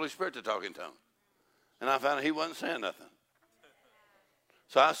waiting on the Holy Spirit to talk in tongues. And I found out he wasn't saying nothing.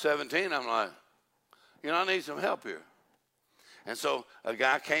 So I was 17. I'm like, I need some help here. And so a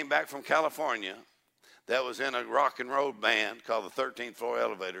guy came back from California that was in a rock and roll band called the 13th Floor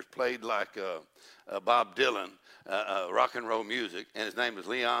Elevators, played like Bob Dylan, rock and roll music, and his name was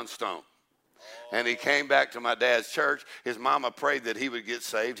Leon Stone. And he came back to my dad's church. His mama prayed that he would get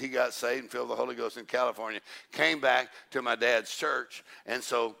saved. He got saved and filled with the Holy Ghost in California, came back to my dad's church, and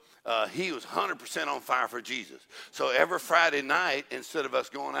so he was 100% on fire for Jesus. So every Friday night, instead of us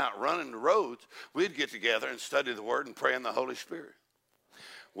going out running the roads, we'd get together and study the Word and pray in the Holy Spirit.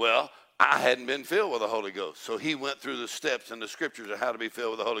 Well, I hadn't been filled with the Holy Ghost. So he went through the steps in the scriptures of how to be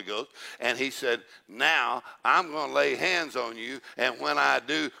filled with the Holy Ghost. And he said, now I'm going to lay hands on you. And when I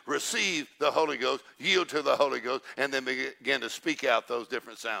do, receive the Holy Ghost, yield to the Holy Ghost, and then begin to speak out those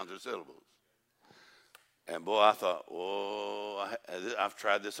different sounds or syllables. And boy, I thought, whoa, I've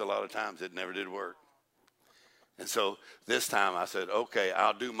tried this a lot of times. It never did work. And so this time I said, okay,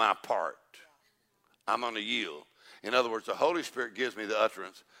 I'll do my part. I'm going to yield. In other words, the Holy Spirit gives me the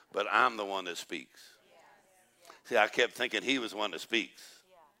utterance, but I'm the one that speaks. See, I kept thinking he was the one that speaks.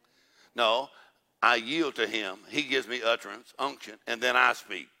 No, I yield to him. He gives me utterance, unction, and then I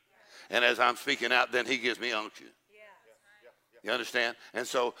speak. And as I'm speaking out, then he gives me unction. You understand? And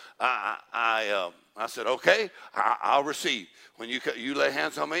so I said, okay, I'll receive. When you lay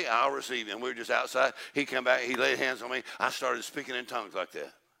hands on me, I'll receive. And we were just outside. He came back. He laid hands on me. I started speaking in tongues like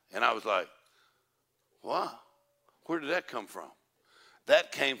that. And I was like, wow, where did that come from?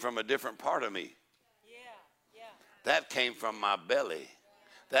 That came from a different part of me. That came from my belly.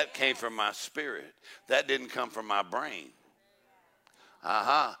 That came from my spirit. That didn't come from my brain.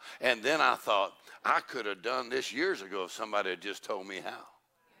 And then I thought, I could have done this years ago if somebody had just told me how.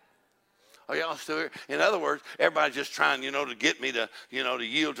 Are y'all still here? In other words, everybody's just trying, to get me to, to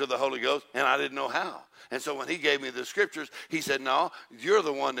yield to the Holy Ghost, and I didn't know how. And so when he gave me the scriptures, he said, no, you're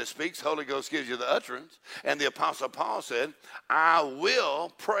the one that speaks. Holy Ghost gives you the utterance. And the Apostle Paul said, I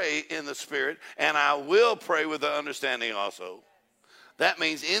will pray in the Spirit, and I will pray with the understanding also. That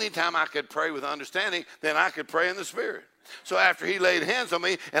means anytime I could pray with understanding, then I could pray in the Spirit. So after he laid hands on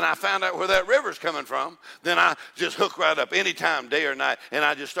me and I found out where that river's coming from, then I just hook right up anytime, day or night, and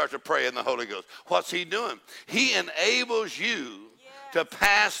I just start to pray in the Holy Ghost. What's he doing? He enables you to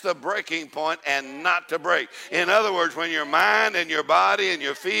pass the breaking point and not to break. In other words, when your mind and your body and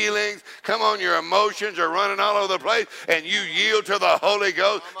your feelings, your emotions are running all over the place and you yield to the Holy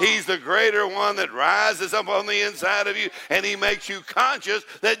Ghost, he's the greater one that rises up on the inside of you, and he makes you conscious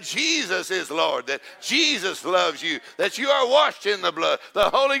that Jesus is Lord, that Jesus loves you, that you are washed in the blood. The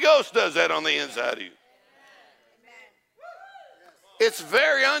Holy Ghost does that on the inside of you. It's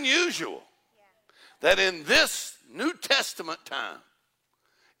very unusual that in this New Testament time,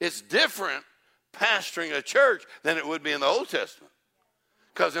 it's different pastoring a church than it would be in the Old Testament.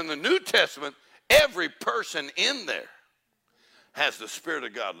 Because in the New Testament, every person in there has the Spirit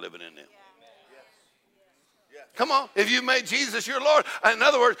of God living in them. Come on, if you made Jesus your Lord, in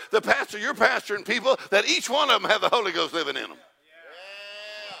other words, you're pastoring people that each one of them have the Holy Ghost living in them.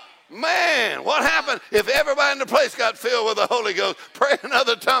 Man, what happened if everybody in the place got filled with the Holy Ghost, praying in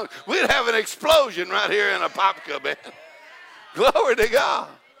other tongues? We'd have an explosion right here in Apopka, man. Glory to God.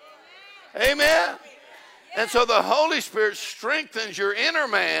 Amen. And so the Holy Spirit strengthens your inner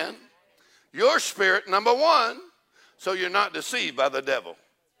man, your spirit, number one, so you're not deceived by the devil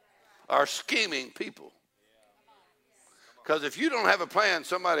or scheming people. Because if you don't have a plan,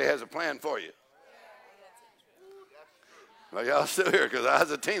 somebody has a plan for you. Well, y'all still here? Because I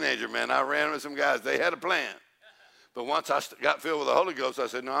was a teenager, man. I ran with some guys. They had a plan. But once I got filled with the Holy Ghost, I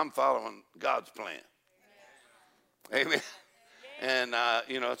said, no, I'm following God's plan. Amen. And,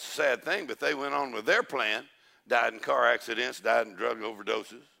 it's a sad thing, but they went on with their plan, died in car accidents, died in drug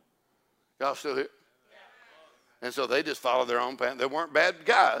overdoses. Y'all still here? And so they just followed their own plan. They weren't bad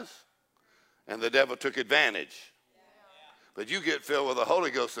guys, and the devil took advantage. But you get filled with the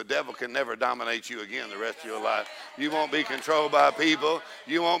Holy Ghost, the devil can never dominate you again the rest of your life. You won't be controlled by people.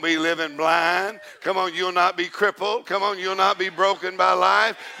 You won't be living blind. Come on, you'll not be crippled. Come on, you'll not be broken by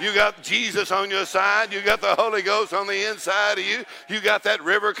life. You got Jesus on your side. You got the Holy Ghost on the inside of you. You got that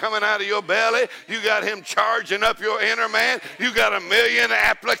river coming out of your belly. You got him charging up your inner man. You got a million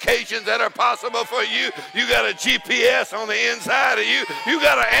applications that are possible for you. You got a GPS on the inside of you. You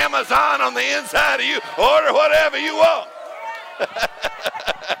got an Amazon on the inside of you. Order whatever you want.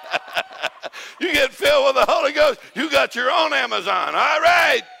 You get filled with the Holy Ghost, you got your own Amazon. All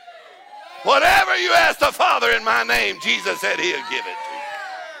right. Whatever you ask the Father in my name, Jesus said he'll give it to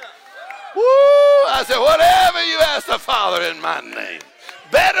you. Woo! I said, whatever you ask the Father in my name.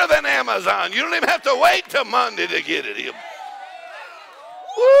 Better than Amazon. You don't even have to wait till Monday to get it.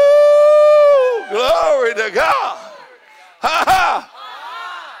 Woo! Glory to God. Ha ha.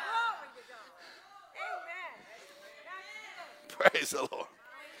 Praise the Lord.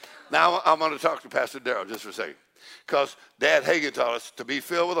 Now I'm going to talk to Pastor Darrell just for a second. Because Dad Hagin taught us to be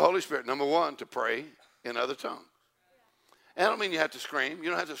filled with the Holy Spirit. Number one, to pray in other tongues. And I don't mean you have to scream. You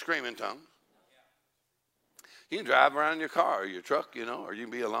don't have to scream in tongues. You can drive around in your car or your truck, or you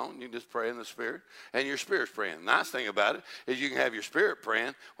can be alone. You can just pray in the Spirit. And your spirit's praying. The nice thing about it is you can have your spirit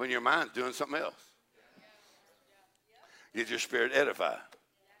praying when your mind's doing something else. Get your spirit edified.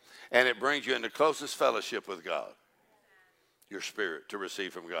 And it brings you into closest fellowship with God. Your spirit to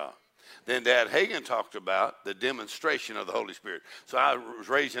receive from God. Then Dad Hagin talked about the demonstration of the Holy Spirit. So I was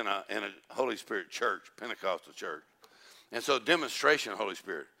raised in a Holy Spirit church, Pentecostal church. And so demonstration of the Holy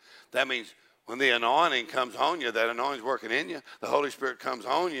Spirit. That means when the anointing comes on you, that anointing's working in you, the Holy Spirit comes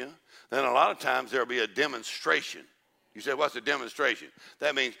on you, then a lot of times there'll be a demonstration. You say, what's a demonstration?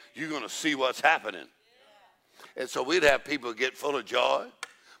 That means you're going to see what's happening. And so we'd have people get full of joy.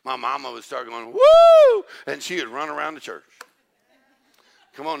 My mama would start going, woo! And she would run around the church.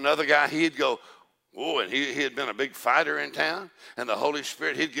 Come on, another guy, he'd go, whoa, and he had been a big fighter in town, and the Holy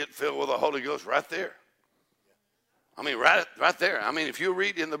Spirit, he'd get filled with the Holy Ghost right there. I mean, right there. I mean, if you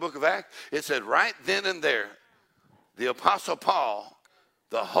read in the book of Acts, it said right then and there, the Apostle Paul,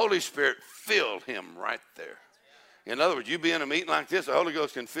 the Holy Spirit filled him right there. In other words, you be in a meeting like this, the Holy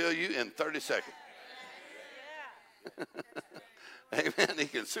Ghost can fill you in 30 seconds. Amen. He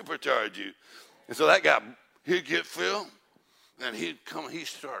can supercharge you. And so that guy, he'd get filled, and he'd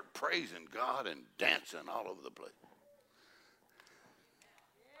start praising God and dancing all over the place.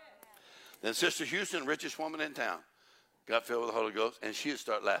 Then Sister Houston, richest woman in town, got filled with the Holy Ghost, and she'd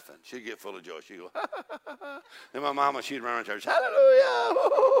start laughing. She'd get full of joy. She'd go, ha, ha, ha, ha. Then my mama, she'd run around church, hallelujah.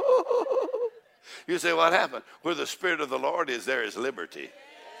 You say, what happened? Where the Spirit of the Lord is, there is liberty.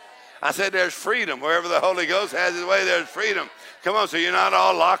 I said there's freedom. Wherever the Holy Ghost has his way, there's freedom. Come on, so you're not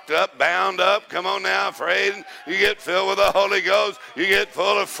all locked up, bound up. Come on now, afraid. You get filled with the Holy Ghost. You get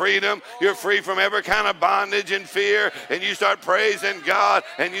full of freedom. You're free from every kind of bondage and fear. And you start praising God,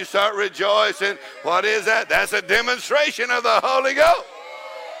 and you start rejoicing. What is that? That's a demonstration of the Holy Ghost.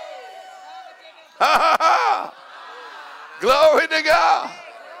 Ha, ha, ha. Glory to God.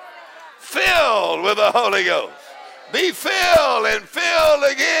 Filled with the Holy Ghost. Be filled and filled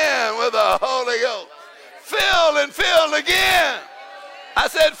again with the Holy Ghost. Filled and filled again. I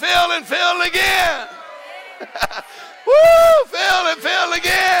said filled and filled again. Woo! Filled and filled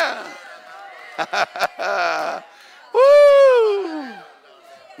again. Woo!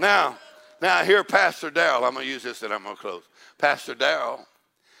 Now here, Pastor Darrell, I'm going to use this and I'm going to close. Pastor Darrell,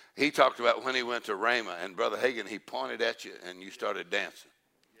 he talked about when he went to Rhema, and Brother Hagin, he pointed at you and you started dancing.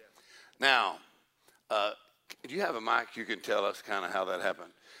 Now, do you have a mic? You can tell us kind of how that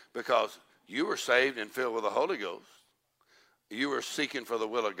happened. Because you were saved and filled with the Holy Ghost. You were seeking for the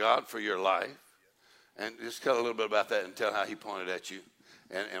will of God for your life. And just tell a little bit about that and tell how he pointed at you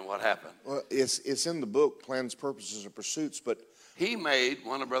and what happened. Well, it's in the book, Plans, Purposes, and Pursuits, but he made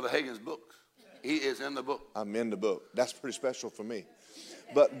one of Brother Hagin's books. He is in the book. I'm in the book. That's pretty special for me.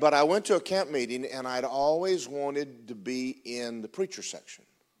 But I went to a camp meeting, and I'd always wanted to be in the preacher section,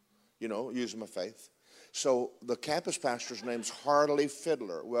 you know, using my faith. So the campus pastor's name's Harley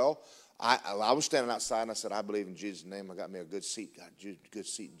Fiddler. Well, I was standing outside, and I said, I believe in Jesus' name. I got me a good seat. Got a good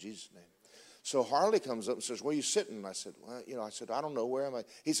seat in Jesus' name. So Harley comes up and says, where are you sitting? And I said, well, you know, I don't know. Where am I?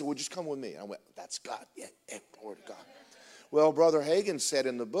 He said, well, just come with me. And I went, that's God. Yeah, glory to God. Well, Brother Hagin said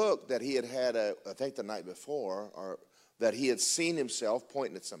in the book that he had I think the night before, or that he had seen himself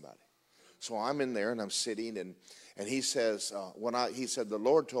pointing at somebody. So I'm in there, and I'm sitting, and he says, he said, the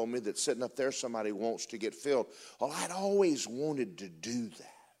Lord told me that sitting up there, somebody wants to get filled. Well, I'd always wanted to do that.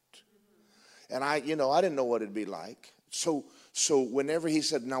 And I didn't know what it'd be like. So whenever he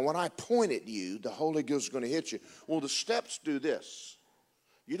said, now when I point at you, the Holy Ghost is going to hit you. Well, the steps do this.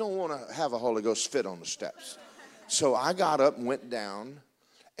 You don't want to have a Holy Ghost fit on the steps. So I got up and went down,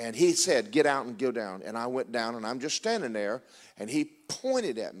 and he said, get out and go down. And I went down, and I'm just standing there, and he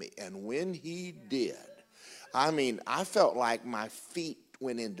pointed at me. And when he did, I mean, I felt like my feet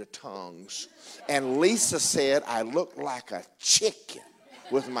went into tongues. And Lisa said I looked like a chicken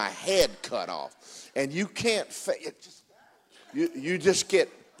with my head cut off. And you can't, you just get,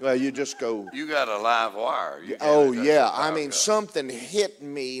 well, you just go. You got a live wire. Oh, yeah. I mean, something hit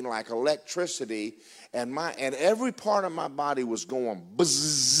me like electricity, and every part of my body was going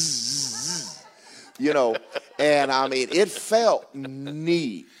bzzz, you know. And, I mean, it felt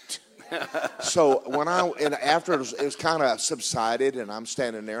neat. So after it was kind of subsided, and I'm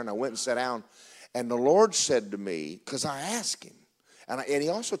standing there, and I went and sat down, and the Lord said to me, because I asked him, and he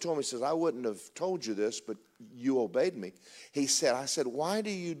also told me, he says, I wouldn't have told you this, but you obeyed me. I said, why do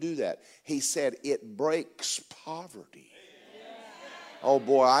you do that? He said, it breaks poverty. Oh,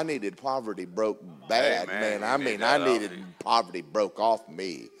 boy, I needed poverty broke bad, man. I mean, I needed poverty broke off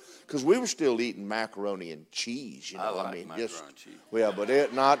me. Because we were still eating macaroni and cheese, you know. I mean, just cheese. Yeah,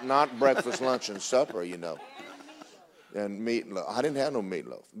 but not breakfast, lunch, and supper, you know. And meatloaf. I didn't have no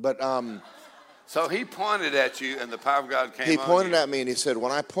meatloaf. But so he pointed at you, and the power of God came on you. He pointed at me, and he said,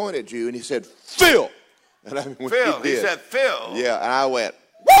 when I pointed at you, and he said, Phil. And I mean, Phil. He said, Phil. Yeah, and I went,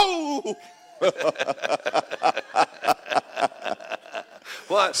 whoa.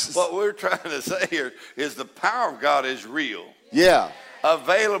 What we're trying to say here is the power of God is real. Yeah.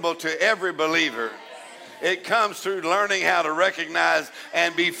 Available to every believer. It comes through learning how to recognize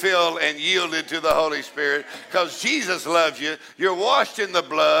and be filled and yielded to the Holy Spirit. Because Jesus loves you. You're washed in the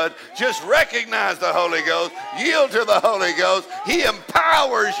blood. Just recognize the Holy Ghost. Yield to the Holy Ghost. He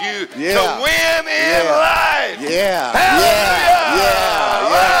empowers you to win in life. Yeah.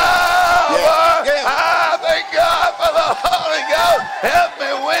 I thank God for the Holy Ghost. Help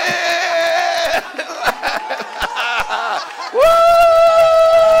me win. Woo!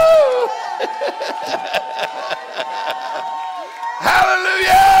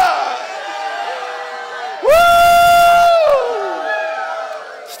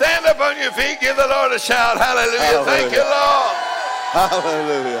 your feet, give the Lord a shout. Hallelujah. Thank you, Lord.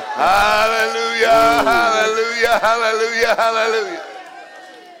 Hallelujah. Hallelujah. Hallelujah. Hallelujah. Hallelujah.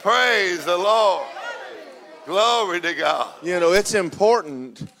 Praise the Lord. Glory to God. You know, it's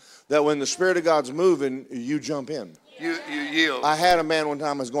important that when the Spirit of God's moving, you jump in. You yield. I had a man one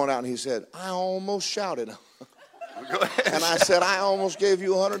time I was going out and he said, I almost shouted. Go ahead. And I said, I almost gave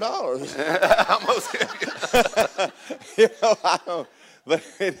you $100. Almost gave you. You know, I don't, but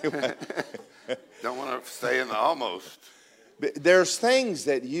anyway. Don't want to stay in the almost. There's things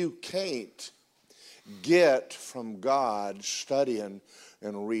that you can't get from God studying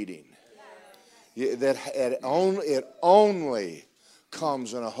and reading. That it only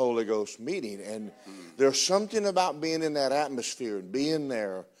comes in a Holy Ghost meeting. And there's something about being in that atmosphere and being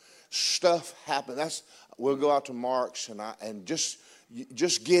there. Stuff happens. We'll go out to Mark's and just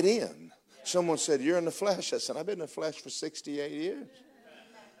get in. Someone said, you're in the flesh. I said, I've been in the flesh for 68 years.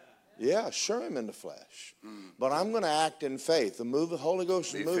 Yeah, sure I'm in the flesh. But I'm going to act in faith. The Holy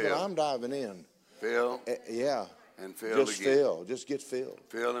Ghost is moving. I'm diving in. Fill. Yeah. And fill just again. Fill. Just get filled.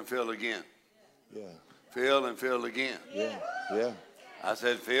 Fill and fill again. Yeah. Fill and fill again. Yeah. Yeah. I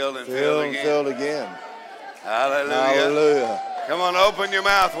said fill and Fill fill and again. fill again. Hallelujah. Hallelujah. Come on, open your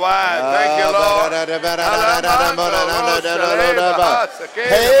mouth wide. Thank you, Lord.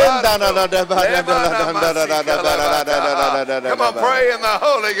 Come on, pray in the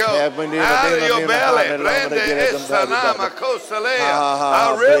Holy Ghost. Out of your belly.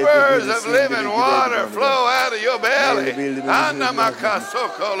 Our rivers of living water flow out of your belly.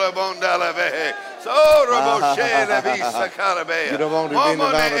 So Roboshe Levisa Carabe.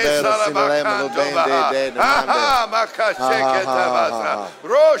 Momone Salabacantoba. Aha, Macasheketavasa.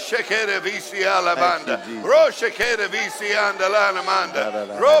 Roshekere Visi Alabanda. Roshekere Visi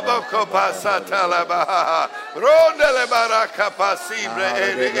Andalanamanda. Robocopasa Talabaha. Rondele Baraka Pasibre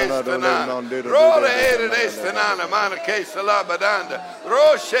Ede Estanan. Rode Ede Estanana Manake Salabadanda.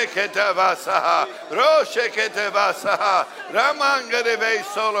 Rosheketavasa. Rosheketavasa. Ramanga de Ve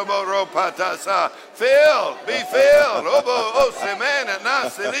Solobo Ropatasa. Fill, be filled. Obo Osemena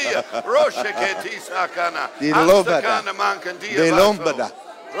Nasilia. Rosheketi Sakana. Asakana Mankandia Baso.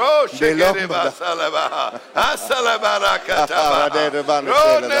 Rosheketi Basalabaha. Asalabarakataba.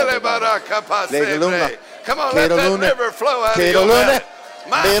 Ronele Baraka Pasebre. Come on, let that river flow out of your belly.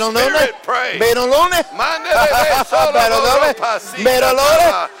 My spirit pray. Mandele Solobo Ropasita.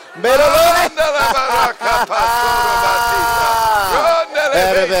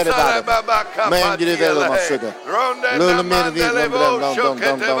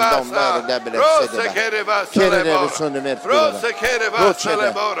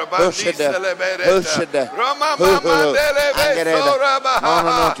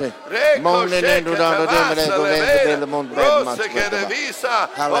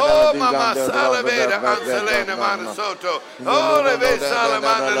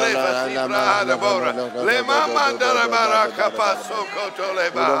 Le mamanda la baraka paso koto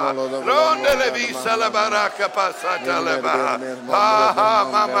le ba. Ronde le visa la baraka pasata le ba. Ha ha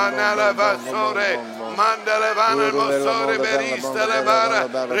mama na la vasore. Manda le vana mosore berista le bara.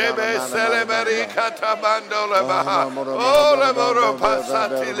 Rebe se le barika tabando le ba. O le moro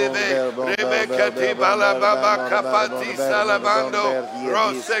pasati le ve. Rebe katiba la baba kapati salabando.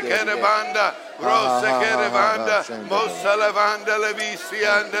 Rose kere banda. Rose Kerevanda, Mosalavanda Levisi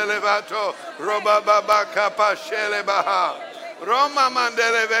and Levato, Roba Baba Kapashele Baha, Roma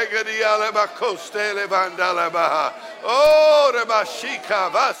Mandele Vegadi Aleba Coste Levanda Lebaha, Oh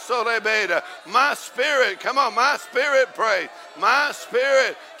Rebashika Vaso Lebeda, my spirit, come on, my spirit pray, my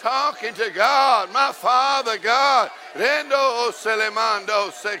spirit talking to God, my Father God, Rendo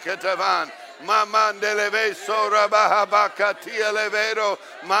Oselemando Seketavan. Mamandele so rabahabakatia levero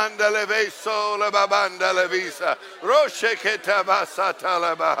mandele so la babanda levisa roche ketavasa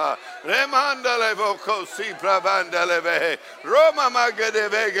talabaha remandele voco si pravanda leve Roma magade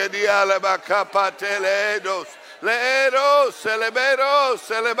vega di alaba capatele edos leero celebero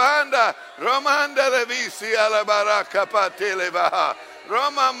celebanda romanda levisi alabara capatele vaha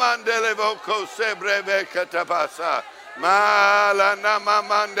Roma mandele voco sebreve catapasa Malana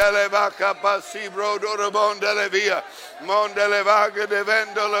mandele vaca pasibro dorabondele via mondele vaga de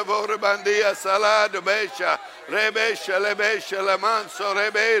vendole vorabandia salado besha rebesha lebesha la manso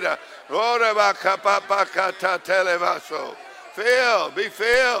rebeda ora vaca papa cata televaso fill be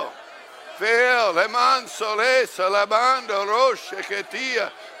filled le manso le salabando roche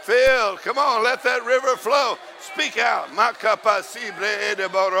ketia fill come on let that river flow speak out maca pasibre de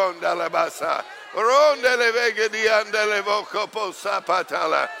boronda la basa Ronde le vega di andele voco po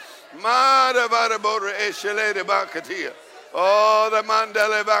sapatala. Mada vada bora eshele de bakatia. Oh, the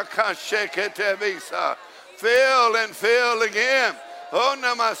mandele bakashekete visa. Fill and fill again. Oh,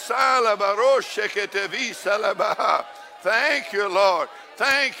 namasala baroshekete visa labaha. Thank you, Lord.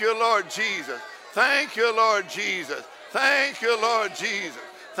 Thank you, Lord Jesus. Thank you, Lord Jesus. Thank you, Lord Jesus.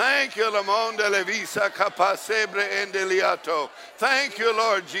 Thank you, Lamonde Levisa Capacebre Endeliato. Thank you,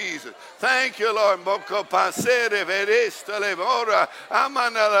 Lord Jesus. Thank you, Lord. Moco Pasere Veresta Levora.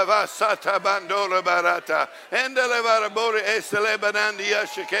 Amana Levasata Bandola Barata. Endelevara Bore Estele Banandia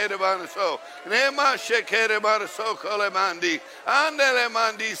Shekere Banaso. Nema Shekere Banaso Colemandi. Andele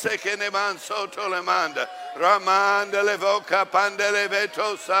Mandi Sekeneman Soto Lemanda. Ramanda Levoca Pandele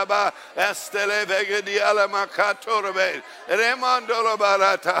Veto Saba. Estele Vegedi Alamacatorbe. Remandolo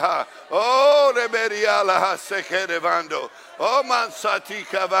Barata. Oh, Reberiala Sekerevando. Oh, Mansati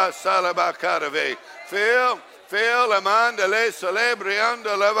Kava Salabakarave. Fill, Amanda Le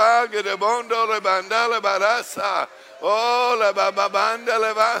Celebriando Lavaga de Bondo Le Bandala Barasa. Oh, La Babanda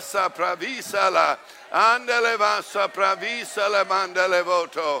Levasa Pravisala. Anda Levasa Pravisa Le Manda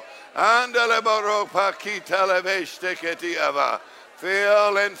Levoto. Anda Le Boropa Kita Leveste Ketiava.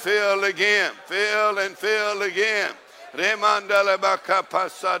 Fill and fill again. Fill and fill again. Remandele baka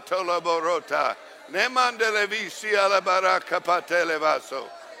passato la borota. Nemandele visi alla baraka patele vaso.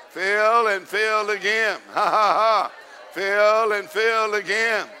 Fill and fill again. Ha ha ha. Fill and fill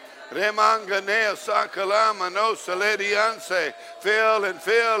again. Remanganeo sakalama no saledianse. Fill and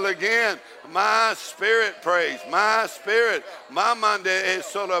fill again. My spirit praise. My spirit. Mamande e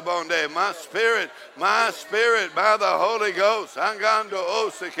solabonde. My spirit by the Holy Ghost. Angando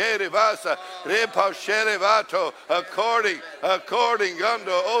o sekere vasa. Reposhere vato. According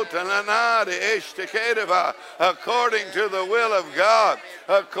gundo otananade eshtekere va. According to the will of God.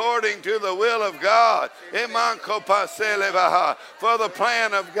 According to the will of God. Emanko pasele vaha. For the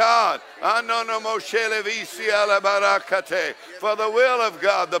plan of God. Anono moshele visi ala barakate. For the will of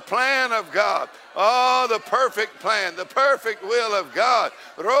God. The plan of God. Oh, the perfect plan, the perfect will of God.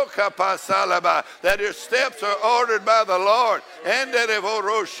 Roka pasalaba, that your steps are ordered by the Lord. Enderevo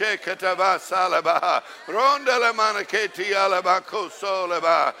roshe katava salaba. Ronda la manaketi alabako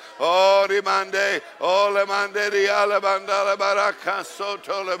solaba. Oh, rimande, oh, lemande di alabandala baraka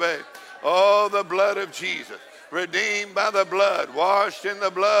sotolebe. Oh, the blood of Jesus. Redeemed by the blood, washed in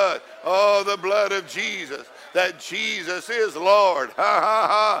the blood. Oh, the blood of Jesus. That Jesus is Lord. Ha ha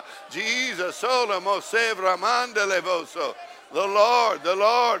ha. Jesus, sola mosevra mandelevoso. The Lord, the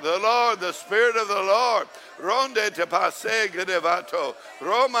Lord, the Lord, the Spirit of the Lord. Ronde te passe gedevato.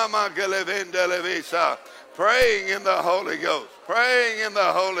 Roma magelevendelevis. Praying in the Holy Ghost. Praying in the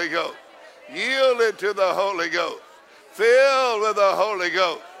Holy Ghost. Yielded to the Holy Ghost. Filled with the Holy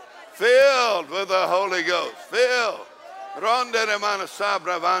Ghost. Filled with the Holy Ghost. Filled. Ronde de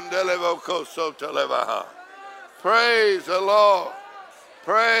manasabra vandelevoco sotelevaha. Praise the Lord.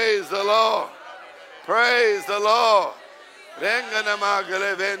 Praise the Lord. Praise the Lord. In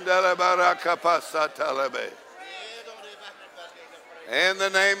the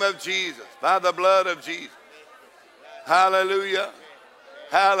name of Jesus, by the blood of Jesus. Hallelujah.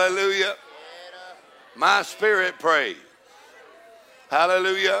 Hallelujah. My spirit prays.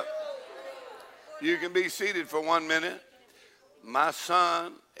 Hallelujah. You can be seated for 1 minute. My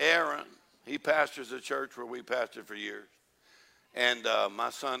son, Aaron, he pastors a church where we pastored for years. And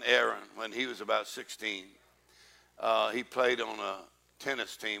my son, Aaron, when he was about 16, he played on a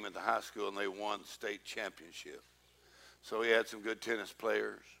tennis team at the high school, and they won the state championship. So he had some good tennis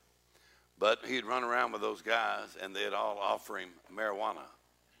players. But he'd run around with those guys, and they'd all offer him marijuana.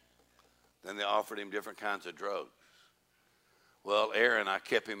 Then they offered him different kinds of drugs. Well, Aaron, I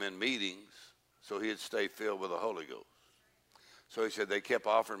kept him in meetings so he'd stay filled with the Holy Ghost. So he said, they kept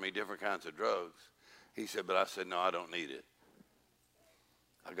offering me different kinds of drugs. He said, but I said, no, I don't need it.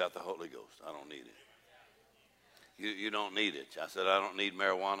 I got the Holy Ghost. I don't need it. You don't need it. I said, I don't need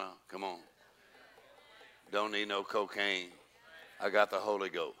marijuana. Come on. Don't need no cocaine. I got the Holy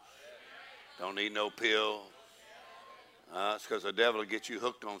Ghost. Don't need no pills. It's because the devil will get you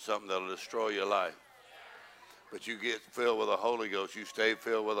hooked on something that'll destroy your life. But you get filled with the Holy Ghost. You stay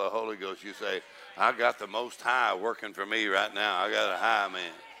filled with the Holy Ghost. You say, I got the Most High working for me right now. I got a high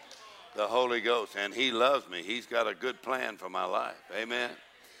man. The Holy Ghost. And he loves me. He's got a good plan for my life. Amen.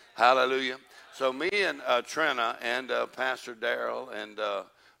 Hallelujah. So me and Trina and Pastor Darrell and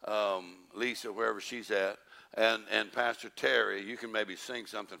Lisa, wherever she's at, and Pastor Terry, you can maybe sing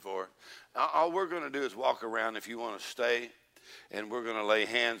something for her. All we're going to do is walk around if you want to stay. And we're going to lay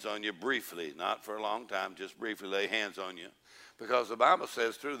hands on you briefly, not for a long time, just briefly lay hands on you. Because the Bible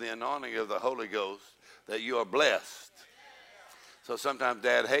says through the anointing of the Holy Ghost that you are blessed. So sometimes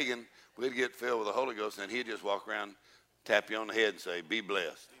Dad Hagin, we'd get filled with the Holy Ghost and he'd just walk around Tap you on the head and say, be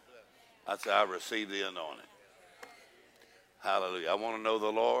blessed. I say, I receive the anointing. Hallelujah. I want to know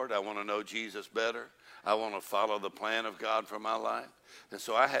the Lord. I want to know Jesus better. I want to follow the plan of God for my life. And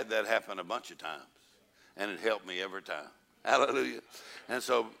so I had that happen a bunch of times, and it helped me every time. Hallelujah. And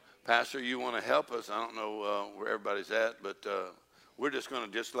so, Pastor, you want to help us? I don't know where everybody's at, but we're just going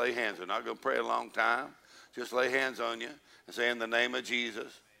to just lay hands. We're not going to pray a long time. Just lay hands on you and say, in the name of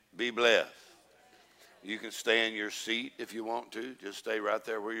Jesus, be blessed. You can stay in your seat if you want to. Just stay right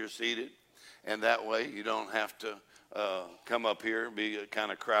there where you're seated. And that way you don't have to come up here and be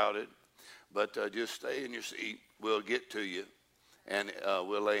kind of crowded. But just stay in your seat. We'll get to you, and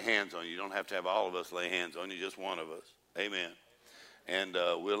we'll lay hands on you. You don't have to have all of us lay hands on you, just one of us. Amen. And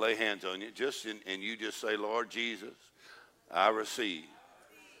we'll lay hands on you. And you just say, Lord Jesus, I receive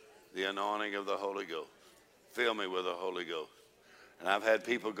the anointing of the Holy Ghost. Fill me with the Holy Ghost. And I've had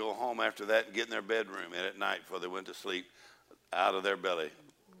people go home after that and get in their bedroom, and at night before they went to sleep, out of their belly,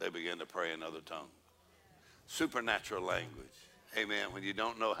 they began to pray in other tongues. Supernatural language. Amen. When you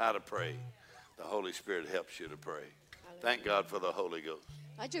don't know how to pray, the Holy Spirit helps you to pray. Thank God for the Holy Ghost.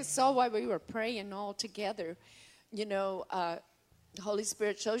 I just saw while we were praying all together, the Holy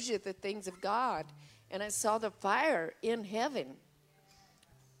Spirit shows you the things of God. And I saw the fire in heaven.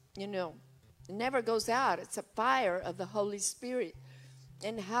 It never goes out. It's a fire of the Holy Spirit.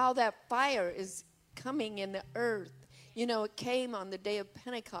 And how that fire is coming in the earth. It came on the day of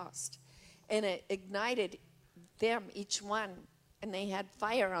Pentecost. And it ignited them, each one. And they had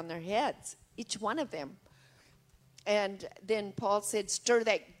fire on their heads, each one of them. And then Paul said, stir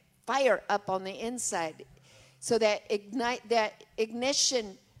that fire up on the inside. So that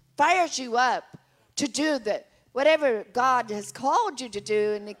ignition fires you up to do whatever God has called you to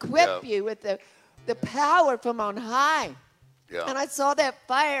do and equip you with the power from on high. Yeah. And I saw that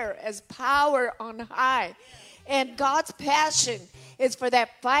fire as power on high. And God's passion is for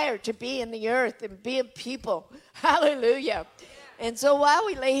that fire to be in the earth and be in people. Hallelujah. And so while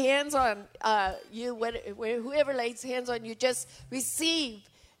we lay hands on you, whoever lays hands on you, just receive.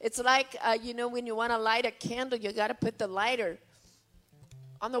 It's like, when you want to light a candle, you got to put the lighter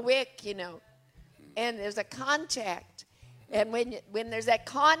on the wick, And there's a contact. And when there's that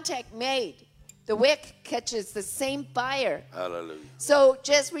contact made, the wick catches the same fire. Hallelujah. So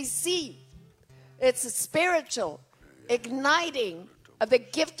just receive. It's a spiritual igniting of the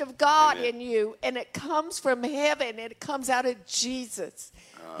gift of God in you, and it comes from heaven. It comes out of Jesus.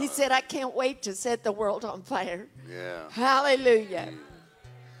 He said, I can't wait to set the world on fire. Yeah. Hallelujah.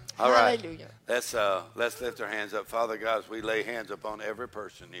 All right. Hallelujah. Let's lift our hands up. Father God, as we lay hands upon every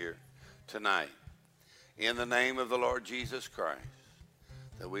person here tonight, in the name of the Lord Jesus Christ,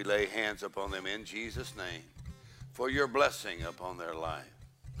 that we lay hands upon them in Jesus' name for your blessing upon their life,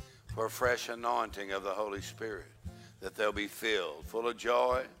 for fresh anointing of the Holy Spirit, that they'll be filled, full of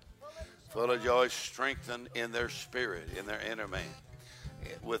joy, strengthened in their spirit, in their inner man,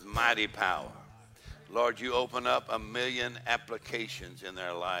 with mighty power. Lord, you open up 1,000,000 applications in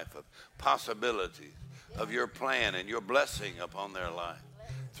their life of possibilities of your plan and your blessing upon their life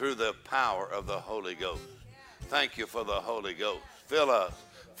through the power of the Holy Ghost. Thank you for the Holy Ghost. Fill us.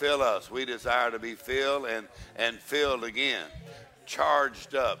 We desire to be filled and filled again,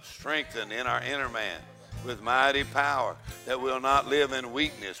 charged up, strengthened in our inner man with mighty power, that we'll not live in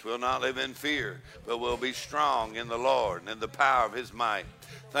weakness, we'll not live in fear, but we'll be strong in the Lord and in the power of his might.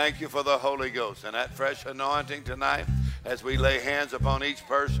 Thank you for the Holy Ghost and that fresh anointing tonight. As we lay hands upon each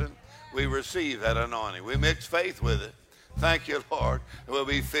person, we receive that anointing. We mix faith with it. Thank you, Lord. We'll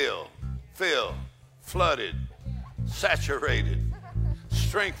be filled, flooded, saturated,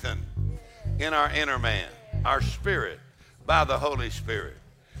 strengthened in our inner man, our spirit, by the Holy Spirit,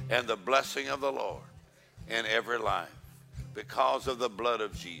 and the blessing of the Lord in every life, because of the blood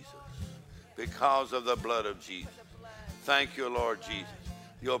of Jesus. Because of the blood of Jesus. Thank you, Lord Jesus.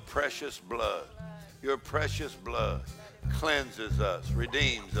 Your precious blood cleanses us,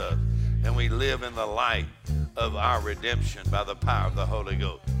 redeems us, and we live in the light of our redemption by the power of the Holy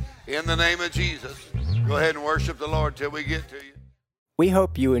Ghost. In the name of Jesus, go ahead and worship the Lord till we get to you. We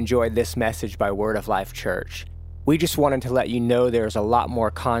hope you enjoyed this message by Word of Life Church. We just wanted to let you know there's a lot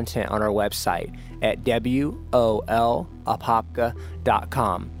more content on our website at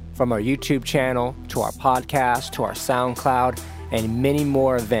wolapopka.com. From our YouTube channel, to our podcast, to our SoundCloud, and many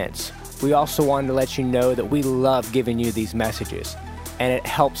more events. We also wanted to let you know that we love giving you these messages. And it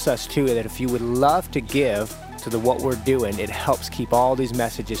helps us too, that if you would love to give to what we're doing, it helps keep all these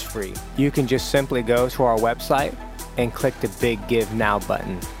messages free. You can just simply go to our website and click the big Give Now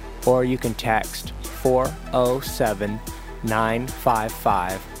button. Or you can text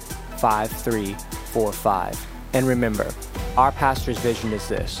 407-955-5345. And remember, our pastor's vision is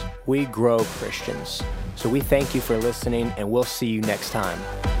this: we grow Christians. So we thank you for listening, and we'll see you next time.